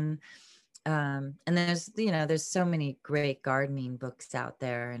best in. And there's so many great gardening books out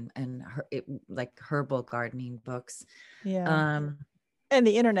there, and like herbal gardening books. Yeah. um And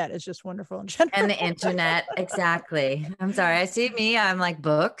the internet is just wonderful in and general. the internet, exactly. I'm sorry, I see me, I'm like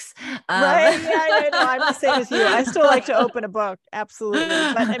books. Right. Yeah, yeah, no, I'm the same as you. I still like to open a book, absolutely.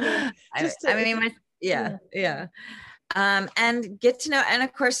 But I mean, I, just to, I if mean, you, yeah, yeah, yeah. And get to know, and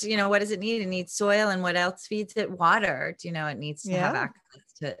of course, what does it need? It needs soil, and what else feeds it? Water. It needs to have yeah,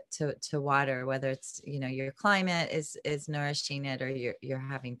 access to water, whether it's, your climate is nourishing it, or you're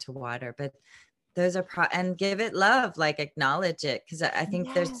having to water. But those are and give it love, like acknowledge it, because I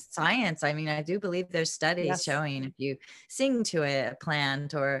think there's yes, science. I mean, I do believe there's studies yes, showing if you sing to it, a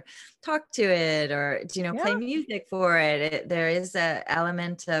plant, or talk to it, or play yeah. music for it, there is a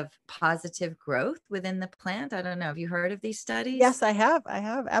element of positive growth within the plant. I don't know, have you heard of these studies? Yes, I have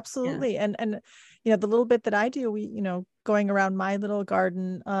Yeah. absolutely. And the little bit that I do, we, going around my little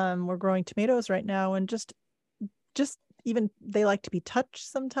garden, we're growing tomatoes right now, and just even they like to be touched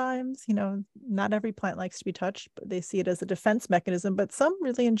sometimes. Not every plant likes to be touched, but they see it as a defense mechanism. But some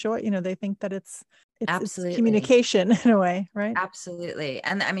really enjoy, they think that it's Absolutely. communication in a way, right? Absolutely.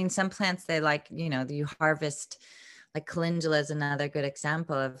 And I mean, some plants, they like, you harvest, like calendula is another good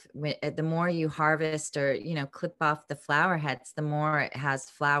example of the more you harvest, or, clip off the flower heads, the more it has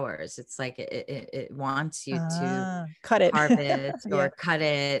flowers. It's like it wants you to Cut it. harvest Yeah, or cut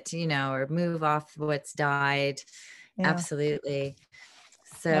it, or move off what's died. yeah. Absolutely.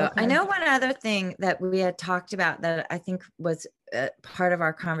 So I Okay. know one other thing that we had talked about that I think was part of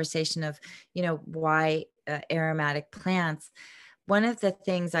our conversation of, why aromatic plants. One of the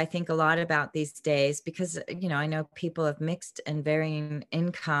things I think a lot about these days, because, I know people of mixed and varying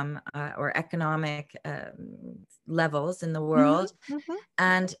income or economic levels in the Hmm. world. Hmm.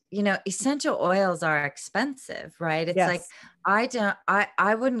 And, essential oils are expensive, right? It's like, Yes.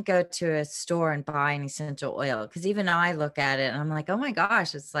 I wouldn't go to a store and buy an essential oil, because even I look at it and I'm like, oh my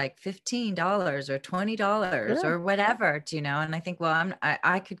gosh, it's like $15 or $20 Sure. or whatever, And I think, well,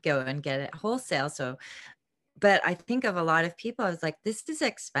 I could go and get it wholesale. So, but I think of a lot of people, I was like, this is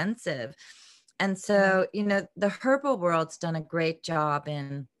expensive. And Yeah. so, the herbal world's done a great job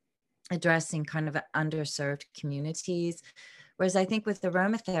in addressing kind of underserved communities. Whereas I think with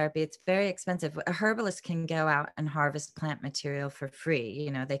aromatherapy, it's very expensive. A herbalist can go out and harvest plant material for free.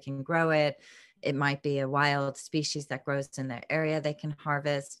 They can grow it. It might be a wild species that grows in their area they can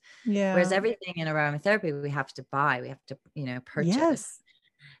harvest. Whereas Yeah. everything in aromatherapy, we have to buy, we have to, purchase. Yes.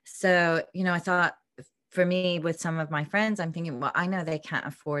 So, I thought, for me, with some of my friends, I'm thinking, well, I know they can't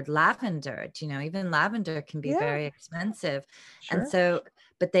afford lavender. Even lavender can be Yeah. very expensive. And Sure. so,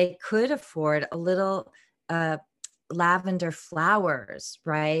 but they could afford a little uh, lavender flowers,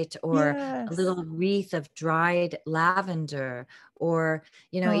 right? Or a Yes. little wreath of dried lavender, or,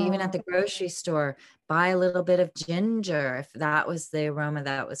 even at Oh, the grocery store, buy a little bit of ginger if that was the aroma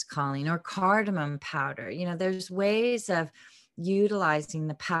that was calling, or cardamom powder. There's ways of utilizing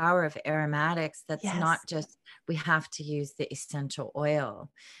the power of aromatics. That's Yes. not just, we have to use the essential oil,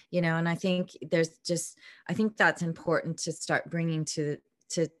 and I think I think that's important to start bringing to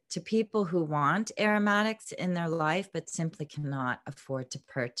people who want aromatics in their life, but simply cannot afford to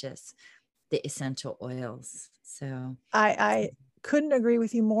purchase the essential oils. So I couldn't agree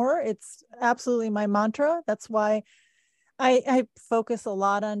with you more. It's absolutely my mantra. That's why I focus a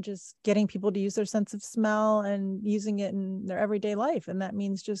lot on just getting people to use their sense of smell and using it in their everyday life. And that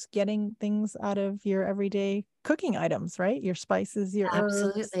means just getting things out of your everyday cooking items, right? Your spices, your herbs.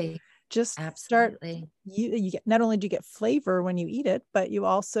 absolutely, Just start, absolutely. you get, not only do you get flavor when you eat it, but you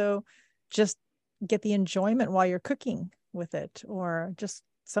also just get the enjoyment while you're cooking with it, or just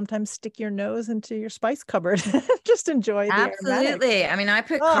sometimes stick your nose into your spice cupboard. Just enjoy the aromatics. Absolutely. I mean, I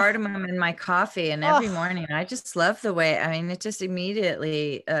put Oh, cardamom in my coffee, and every oh, morning I just love the way, I mean, it just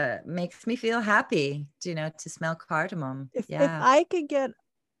immediately makes me feel happy, to smell cardamom. if Yeah. I could get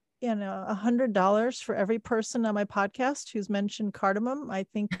 $100 for every person on my podcast who's mentioned cardamom, I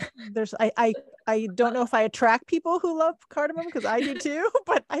think I don't know if I attract people who love cardamom, because I do too,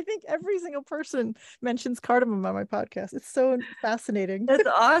 but I think every single person mentions cardamom on my podcast. It's so fascinating. That's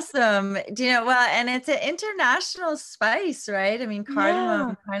awesome. Well, and it's an international spice, right? I mean, Yeah,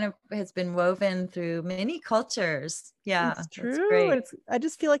 cardamom kind of has been woven through many cultures. Yeah, it's that's true. And great. I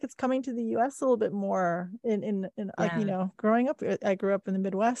just feel like it's coming to the US a little bit more in like, Yeah. growing up, I grew up in the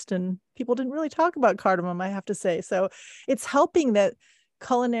Midwest and people didn't really talk about cardamom, I have to say. So it's helping that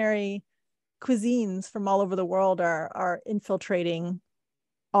culinary cuisines from all over the world are infiltrating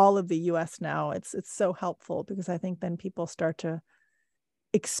all of the US now. It's so helpful, because I think then people start to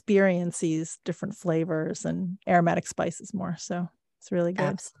experience these different flavors and aromatic spices more. So it's really good.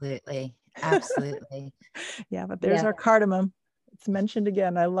 Absolutely. Absolutely. Yeah, but there's Yeah. our cardamom. It's mentioned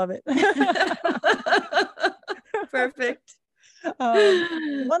again. I love it. Perfect.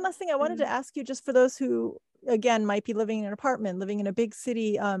 One last thing I wanted to ask you, just for those who, again, might be living in an apartment, living in a big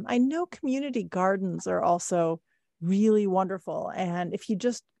city. I know community gardens are also really wonderful. And if you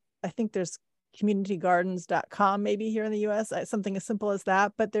just, I think there's communitygardens.com maybe here in the US, something as simple as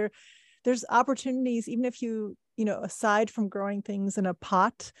that. But there's opportunities, even if aside from growing things in a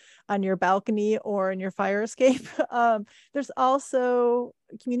pot on your balcony or in your fire escape, there's also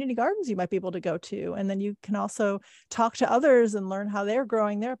community gardens you might be able to go to. And then you can also talk to others and learn how they're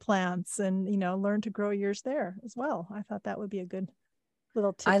growing their plants, and, learn to grow yours there as well. I thought that would be a good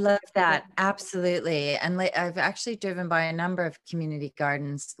little tip I for love people. that. Absolutely. And I've actually driven by a number of community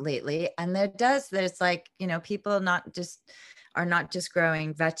gardens lately. And there's like, people are not just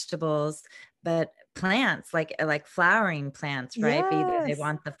growing vegetables, but plants, like flowering plants, right? Either they Yes.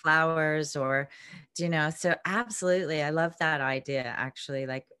 want the flowers or, so absolutely. I love that idea actually.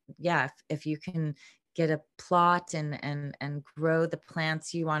 Like, yeah, if you can get a plot and grow the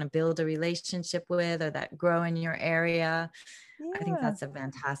plants you want to build a relationship with, or that grow in your area, I think Yeah. that's a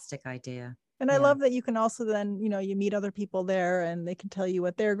fantastic idea. And I Yeah. love that you can also then, you meet other people there and they can tell you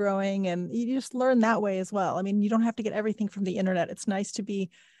what they're growing, and you just learn that way as well. I mean, you don't have to get everything from the internet. It's nice to be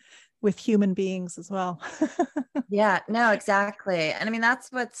with human beings as well. Yeah, no, exactly. And I mean,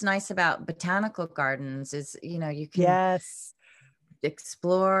 that's what's nice about botanical gardens is, you can Yes.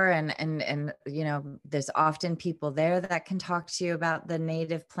 explore and there's often people there that can talk to you about the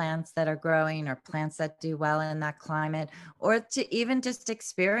native plants that are growing, or plants that do well in that climate, or to even just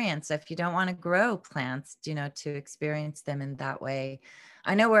experience, if you don't want to grow plants, to experience them in that way.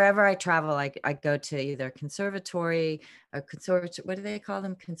 I know wherever I travel, I go to either conservatory or what do they call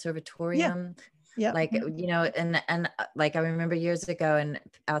them, Yeah. conservatorium, Yeah. like, and like I remember years ago, and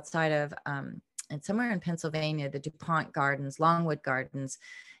outside of and somewhere in Pennsylvania, the DuPont Gardens, Longwood Gardens,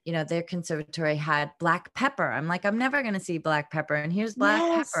 their conservatory had black pepper. I'm like, I'm never going to see black pepper. And here's black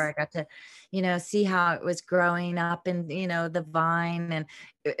pepper. Yes. I got to, see how it was growing up in, the vine. And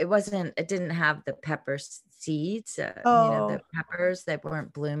it didn't have the pepper seeds, the Oh, peppers that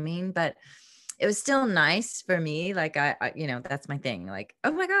weren't blooming, but it was still nice for me. Like that's my thing. Like,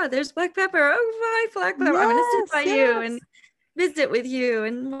 oh my God, there's black pepper. Oh my black pepper. I'm gonna sit yes. by you and Yes. visit with you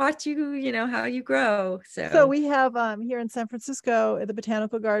and watch you, how you grow. So So we have here in San Francisco at the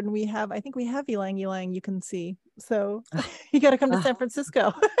Botanical Garden, I think we have ylang ylang you can see. So you got to come to oh, San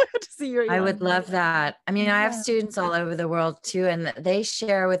Francisco to see your I ylang would ylang. love that. I mean, I have Yeah. students all over the world too, and they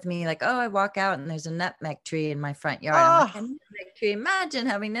share with me like, oh, I walk out and there's a nutmeg tree in my front yard. I'm like, Oh, a nutmeg tree. Imagine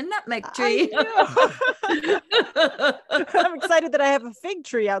having a nutmeg I tree. know. I'm excited that I have a fig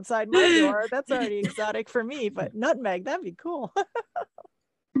tree outside my door. That's already exotic for me, but nutmeg, that'd be cool.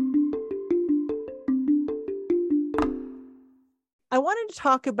 I wanted to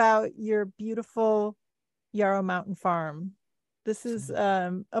talk about your beautiful Yarrow Mountain Farm. This is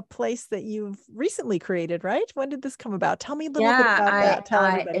a place that you've recently created, right? When did this come about? Tell me a little bit Yeah, about that. Tell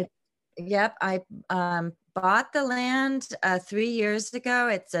everybody. yep, I bought the land 3 years ago.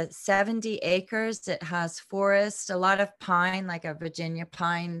 It's 70 acres. It has forest, a lot of pine, like a Virginia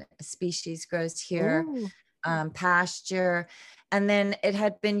pine species grows here, Ooh. pasture. And then it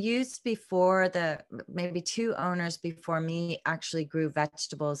had been used before. Maybe two owners before me actually grew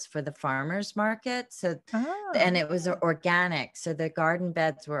vegetables for the farmers market. So, and Ah, it was organic. So the garden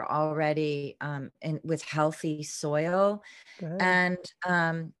beds were already with healthy soil. good. And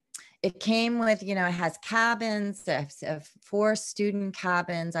it came with, it has cabins. I have 4 student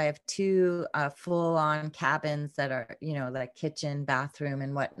cabins. I have 2 full-on cabins that are, like kitchen, bathroom,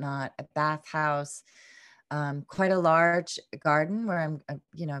 and whatnot, a bathhouse, quite a large garden where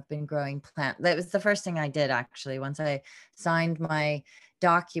I've been growing plant. That was the first thing I did, actually. Once I signed my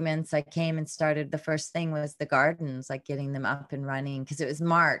documents, I came and started. The first thing was the gardens, like getting them up and running, because it was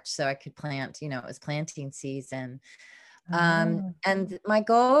March, so I could plant, it was planting season. Ah, And my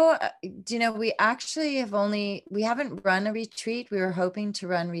goal, we actually we haven't run a retreat. We were hoping to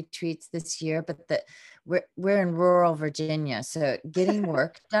run retreats this year, but we're in rural Virginia. So getting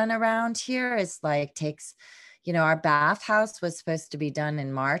work done around here is like takes, our bathhouse was supposed to be done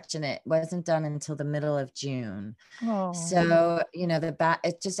in March and it wasn't done until the middle of June. oh, So,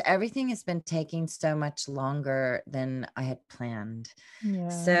 it just, everything has been taking so much longer than I had planned. yeah,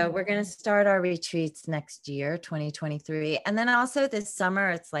 So we're going to start our retreats next year, 2023. And then also this summer,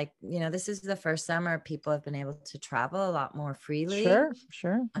 it's like, this is the first summer people have been able to travel a lot more freely, sure,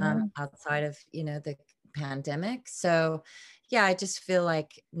 sure. Yeah. outside of, the pandemic. So yeah, I just feel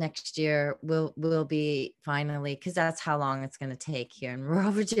like next year will be finally, because that's how long it's going to take here in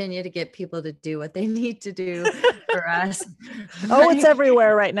rural Virginia to get people to do what they need to do for us. Oh, it's Like,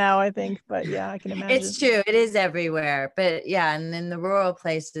 everywhere right now, I think, but yeah, I can imagine. it's true. It is everywhere. But yeah, and in the rural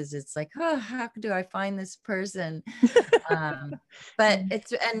places, it's like, oh, how do I find this person? Um, but Mm.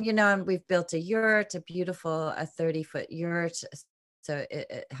 it's, and we've built a yurt, a beautiful, a 30-foot yurt. So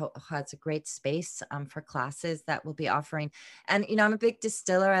it has a great space for classes that we'll be offering. And, I'm a big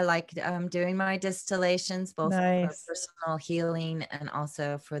distiller. I like doing my distillations, both for Nice. personal healing and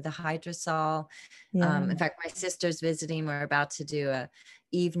also for the hydrosol. Yeah. In fact, my sister's visiting. We're about to do a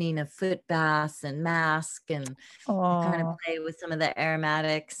evening of foot baths and mask and kind of Oh, play with some of the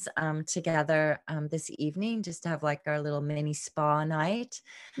aromatics together this evening, just to have like our little mini spa night.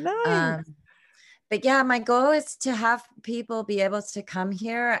 nice. Um, but yeah, my goal is to have people be able to come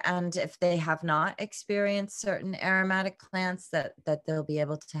here, and if they have not experienced certain aromatic plants, that they'll be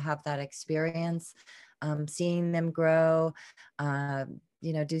able to have that experience, seeing them grow,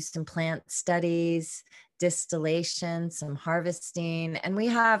 do some plant studies, distillation, some harvesting. And we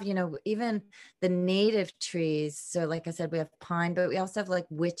have, even the native trees. So like I said, we have pine, but we also have like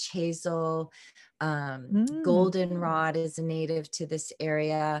witch hazel, Mm. goldenrod is a native to this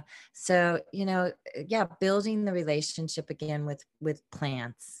area. So, yeah, building the relationship again with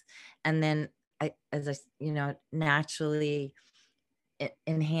plants. And then as I, naturally it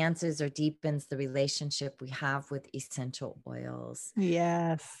enhances or deepens the relationship we have with essential oils.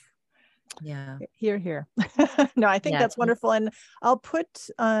 Yes. Yeah. Here, here. No, I think Yeah. that's wonderful. And I'll put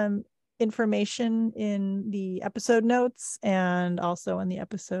information in the episode notes and also on the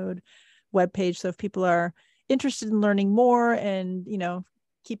episode webpage. So if people are interested in learning more and,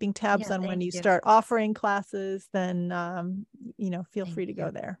 keeping tabs Yeah. on when Thank you you. start offering classes, then, feel Thank free to you. go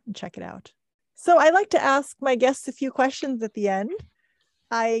there and check it out. So I like to ask my guests a few questions at the end.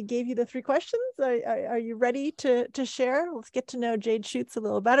 I gave you the 3 questions. Are you ready to share? Let's get to know Jade Schutz a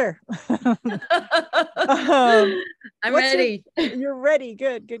little better. um, I'm what's your ready. You're ready.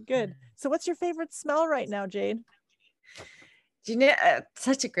 Good, good, good. So what's your favorite smell right now, Jade? Do you know,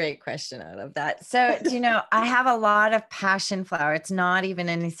 such a great question. I love that. So, I have a lot of passion flower. It's not even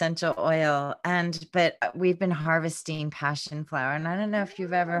an essential oil. But we've been harvesting passion flower. And I don't know if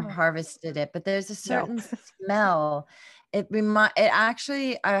you've ever Oh, harvested it, but there's a no. certain smell. It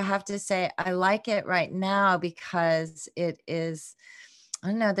actually, I have to say, I like it right now because it is, I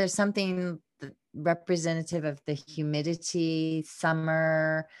don't know, there's something representative of the humidity,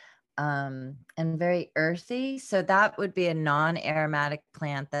 summer, and very earthy. So that would be a non-aromatic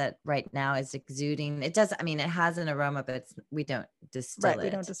plant that right now is exuding. It does, I mean, it has an aroma, but we don't distill Right, we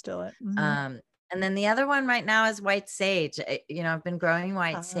don't it. distill it. Mhm. And then the other one right now is white sage. I've been growing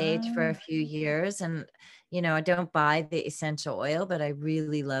white sage for a Ah, few years, and I don't buy the essential oil, but I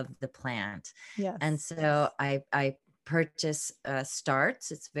really love the plant. And yes. so I purchase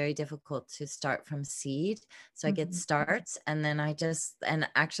starts. It's very difficult to start from seed. So I get Mhm. starts, and then and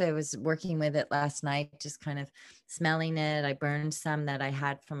actually I was working with it last night, just kind of smelling it. I burned some that I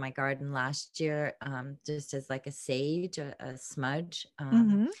had from my garden last year, just as like a sage, a smudge.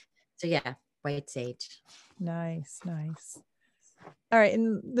 Mhm. So yeah, white sage. Nice, nice. All right,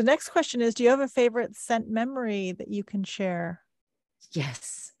 and the next question is, do you have a favorite scent memory that you can share?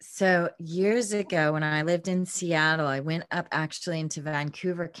 Yes. So years ago, when I lived in Seattle, I went up actually into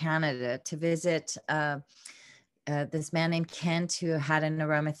Vancouver, Canada, to visit this man named Kent, who had an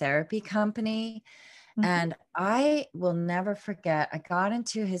aromatherapy company. Mhm. And I will never forget, I got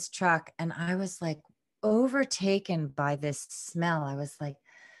into his truck and I was like overtaken by this smell. I was like,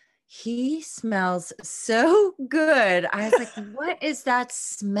 he smells so good. I was like, what is that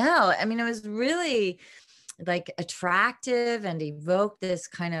smell? I mean, it was really like attractive and evoked this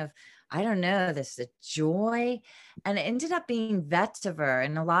kind of, I don't know, this joy. And it ended up being vetiver.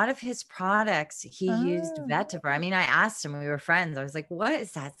 And a lot of his products, he used Ah, vetiver. I mean, I asked him, we were friends. I was like, what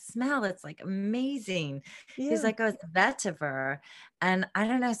is that smell? It's like amazing. He's yeah. like, oh, it's vetiver. And I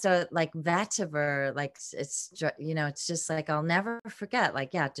don't know. So like vetiver, like it's just like, I'll never forget,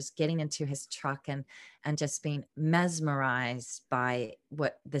 like, yeah, just getting into his truck and just being mesmerized by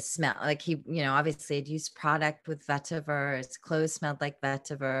what the smell, like he, obviously had used product with vetiver, his clothes smelled like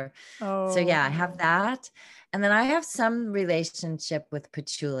vetiver. So Oh, yeah, I have that. And then I have some relationship with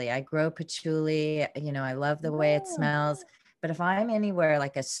patchouli. I grow patchouli, I love the way it yeah. smells. But if I'm anywhere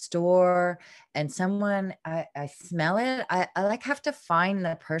like a store and someone, I smell it, I like have to find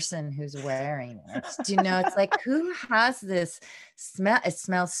the person who's wearing it. It's like, who has this smell? It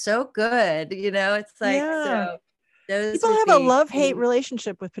smells so good, it's like, Yeah. so those People would have a be love-hate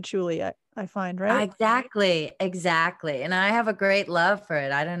relationship with patchouli, I find, right? exactly, exactly. And I have a great love for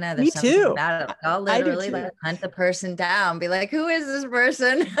it. I don't know. Me There's something too. about it. Like, I'll I do literally too. like hunt the person down, be like, who is this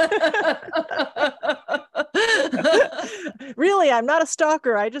person? Really, I'm not a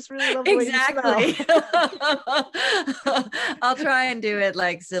stalker. I just really love the way you smell. Exactly. I'll try and do it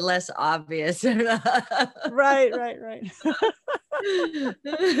like so less obvious. Right, right, right.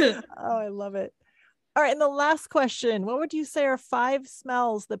 Oh, I love it. All right, and the last question. What would you say are 5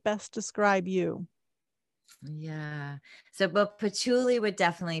 smells that best describe you? Yeah. So, but patchouli would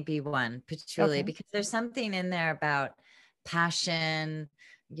definitely be one, patchouli, Okay. because there's something in there about passion,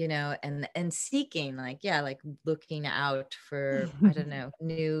 and seeking, like, yeah, like looking out for, I don't know,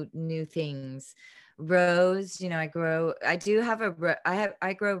 new things. Rose, I do have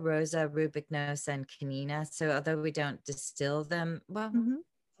I grow Rosa, Rubignosa, and Canina. So although we don't distill them, well, Mhm.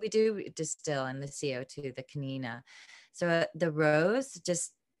 we do distill in the CO2, the Canina. So the rose,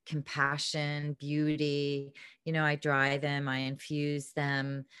 just compassion, beauty, I dry them, I infuse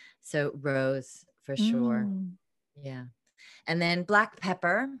them. So rose for sure. Mm. Yeah. And then black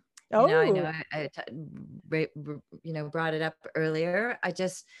pepper, I know Oh. brought it up earlier.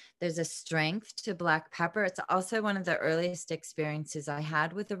 There's a strength to black pepper. It's also one of the earliest experiences I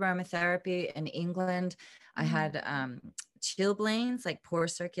had with aromatherapy in England. I Mm. had chilblains, like poor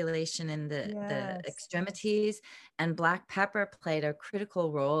circulation in the Yes. extremities, and black pepper played a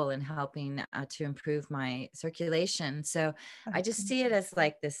critical role in helping to improve my circulation. So I just Okay. see it as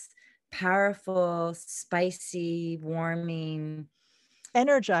like this powerful, spicy, warming,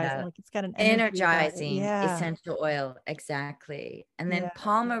 Energizing, like it's got an energy about it. energizing Yeah. essential oil. Exactly. And then Yeah.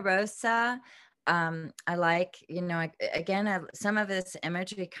 Palmarosa, I like, again, some of this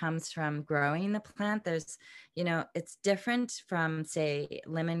imagery comes from growing the plant. It's different from, say,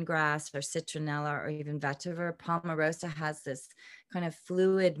 lemongrass or citronella or even vetiver. Palmarosa has this kind of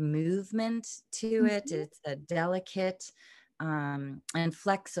fluid movement to it. Mhm. It's a delicate and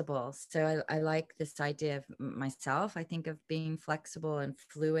flexible. So I like this idea of myself. I think of being flexible and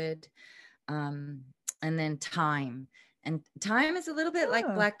fluid. Um, and then thyme. And thyme is a little bit like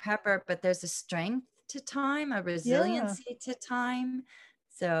Oh, black pepper, but there's a strength to thyme, a yeah. resiliency to thyme.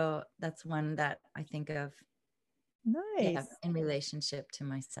 So that's one that I think of, yeah, Nice. in relationship to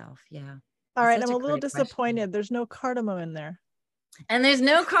myself. Yeah. All It's right, I'm such a a little great question. disappointed. There's no cardamom in there. And there's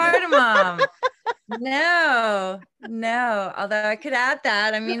no cardamom. No, no. Although I could add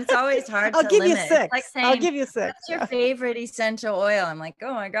that. I mean, it's always hard I'll to give you limit. It's like 6. I'll saying, give you 6. what's your Yeah. favorite essential oil? I'm like,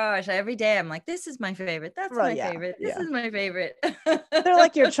 oh my gosh, every day I'm like, this is my favorite. That's Right, my yeah. favorite. This Yeah. is my favorite. They're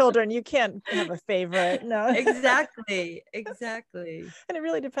like your children. You can't have a favorite. No. Exactly. Exactly. And it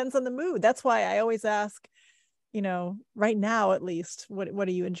really depends on the mood. That's why I always ask, right now at least, what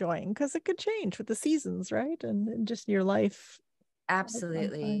are you enjoying? Because it could change with the seasons, right? And just your life. I find.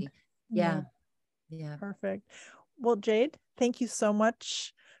 Absolutely. Yeah, Yeah. Yeah. perfect. Well, Jade, thank you so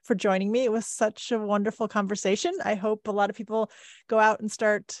much for joining me. It was such a wonderful conversation. I hope a lot of people go out and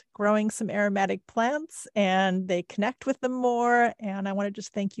start growing some aromatic plants and they connect with them more. And I want to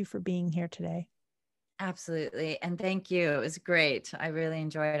just thank you for being here today. Absolutely. And thank you. It was great. I really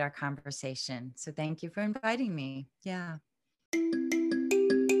enjoyed our conversation. So thank you for inviting me. Yeah.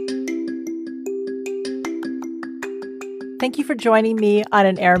 Thank you for joining me on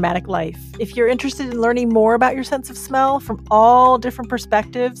An Aromatic Life. If you're interested in learning more about your sense of smell from all different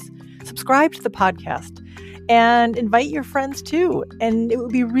perspectives, subscribe to the podcast and invite your friends too. And it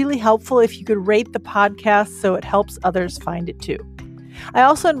would be really helpful if you could rate the podcast so it helps others find it too. I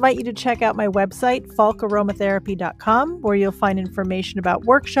also invite you to check out my website, falkaromatherapy.com, where you'll find information about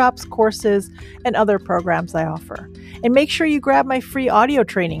workshops, courses, and other programs I offer. And make sure you grab my free audio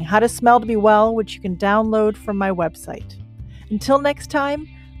training, How to Smell to Be Well, which you can download from my website. Until next time,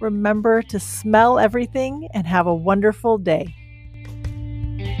 remember to smell everything and have a wonderful day.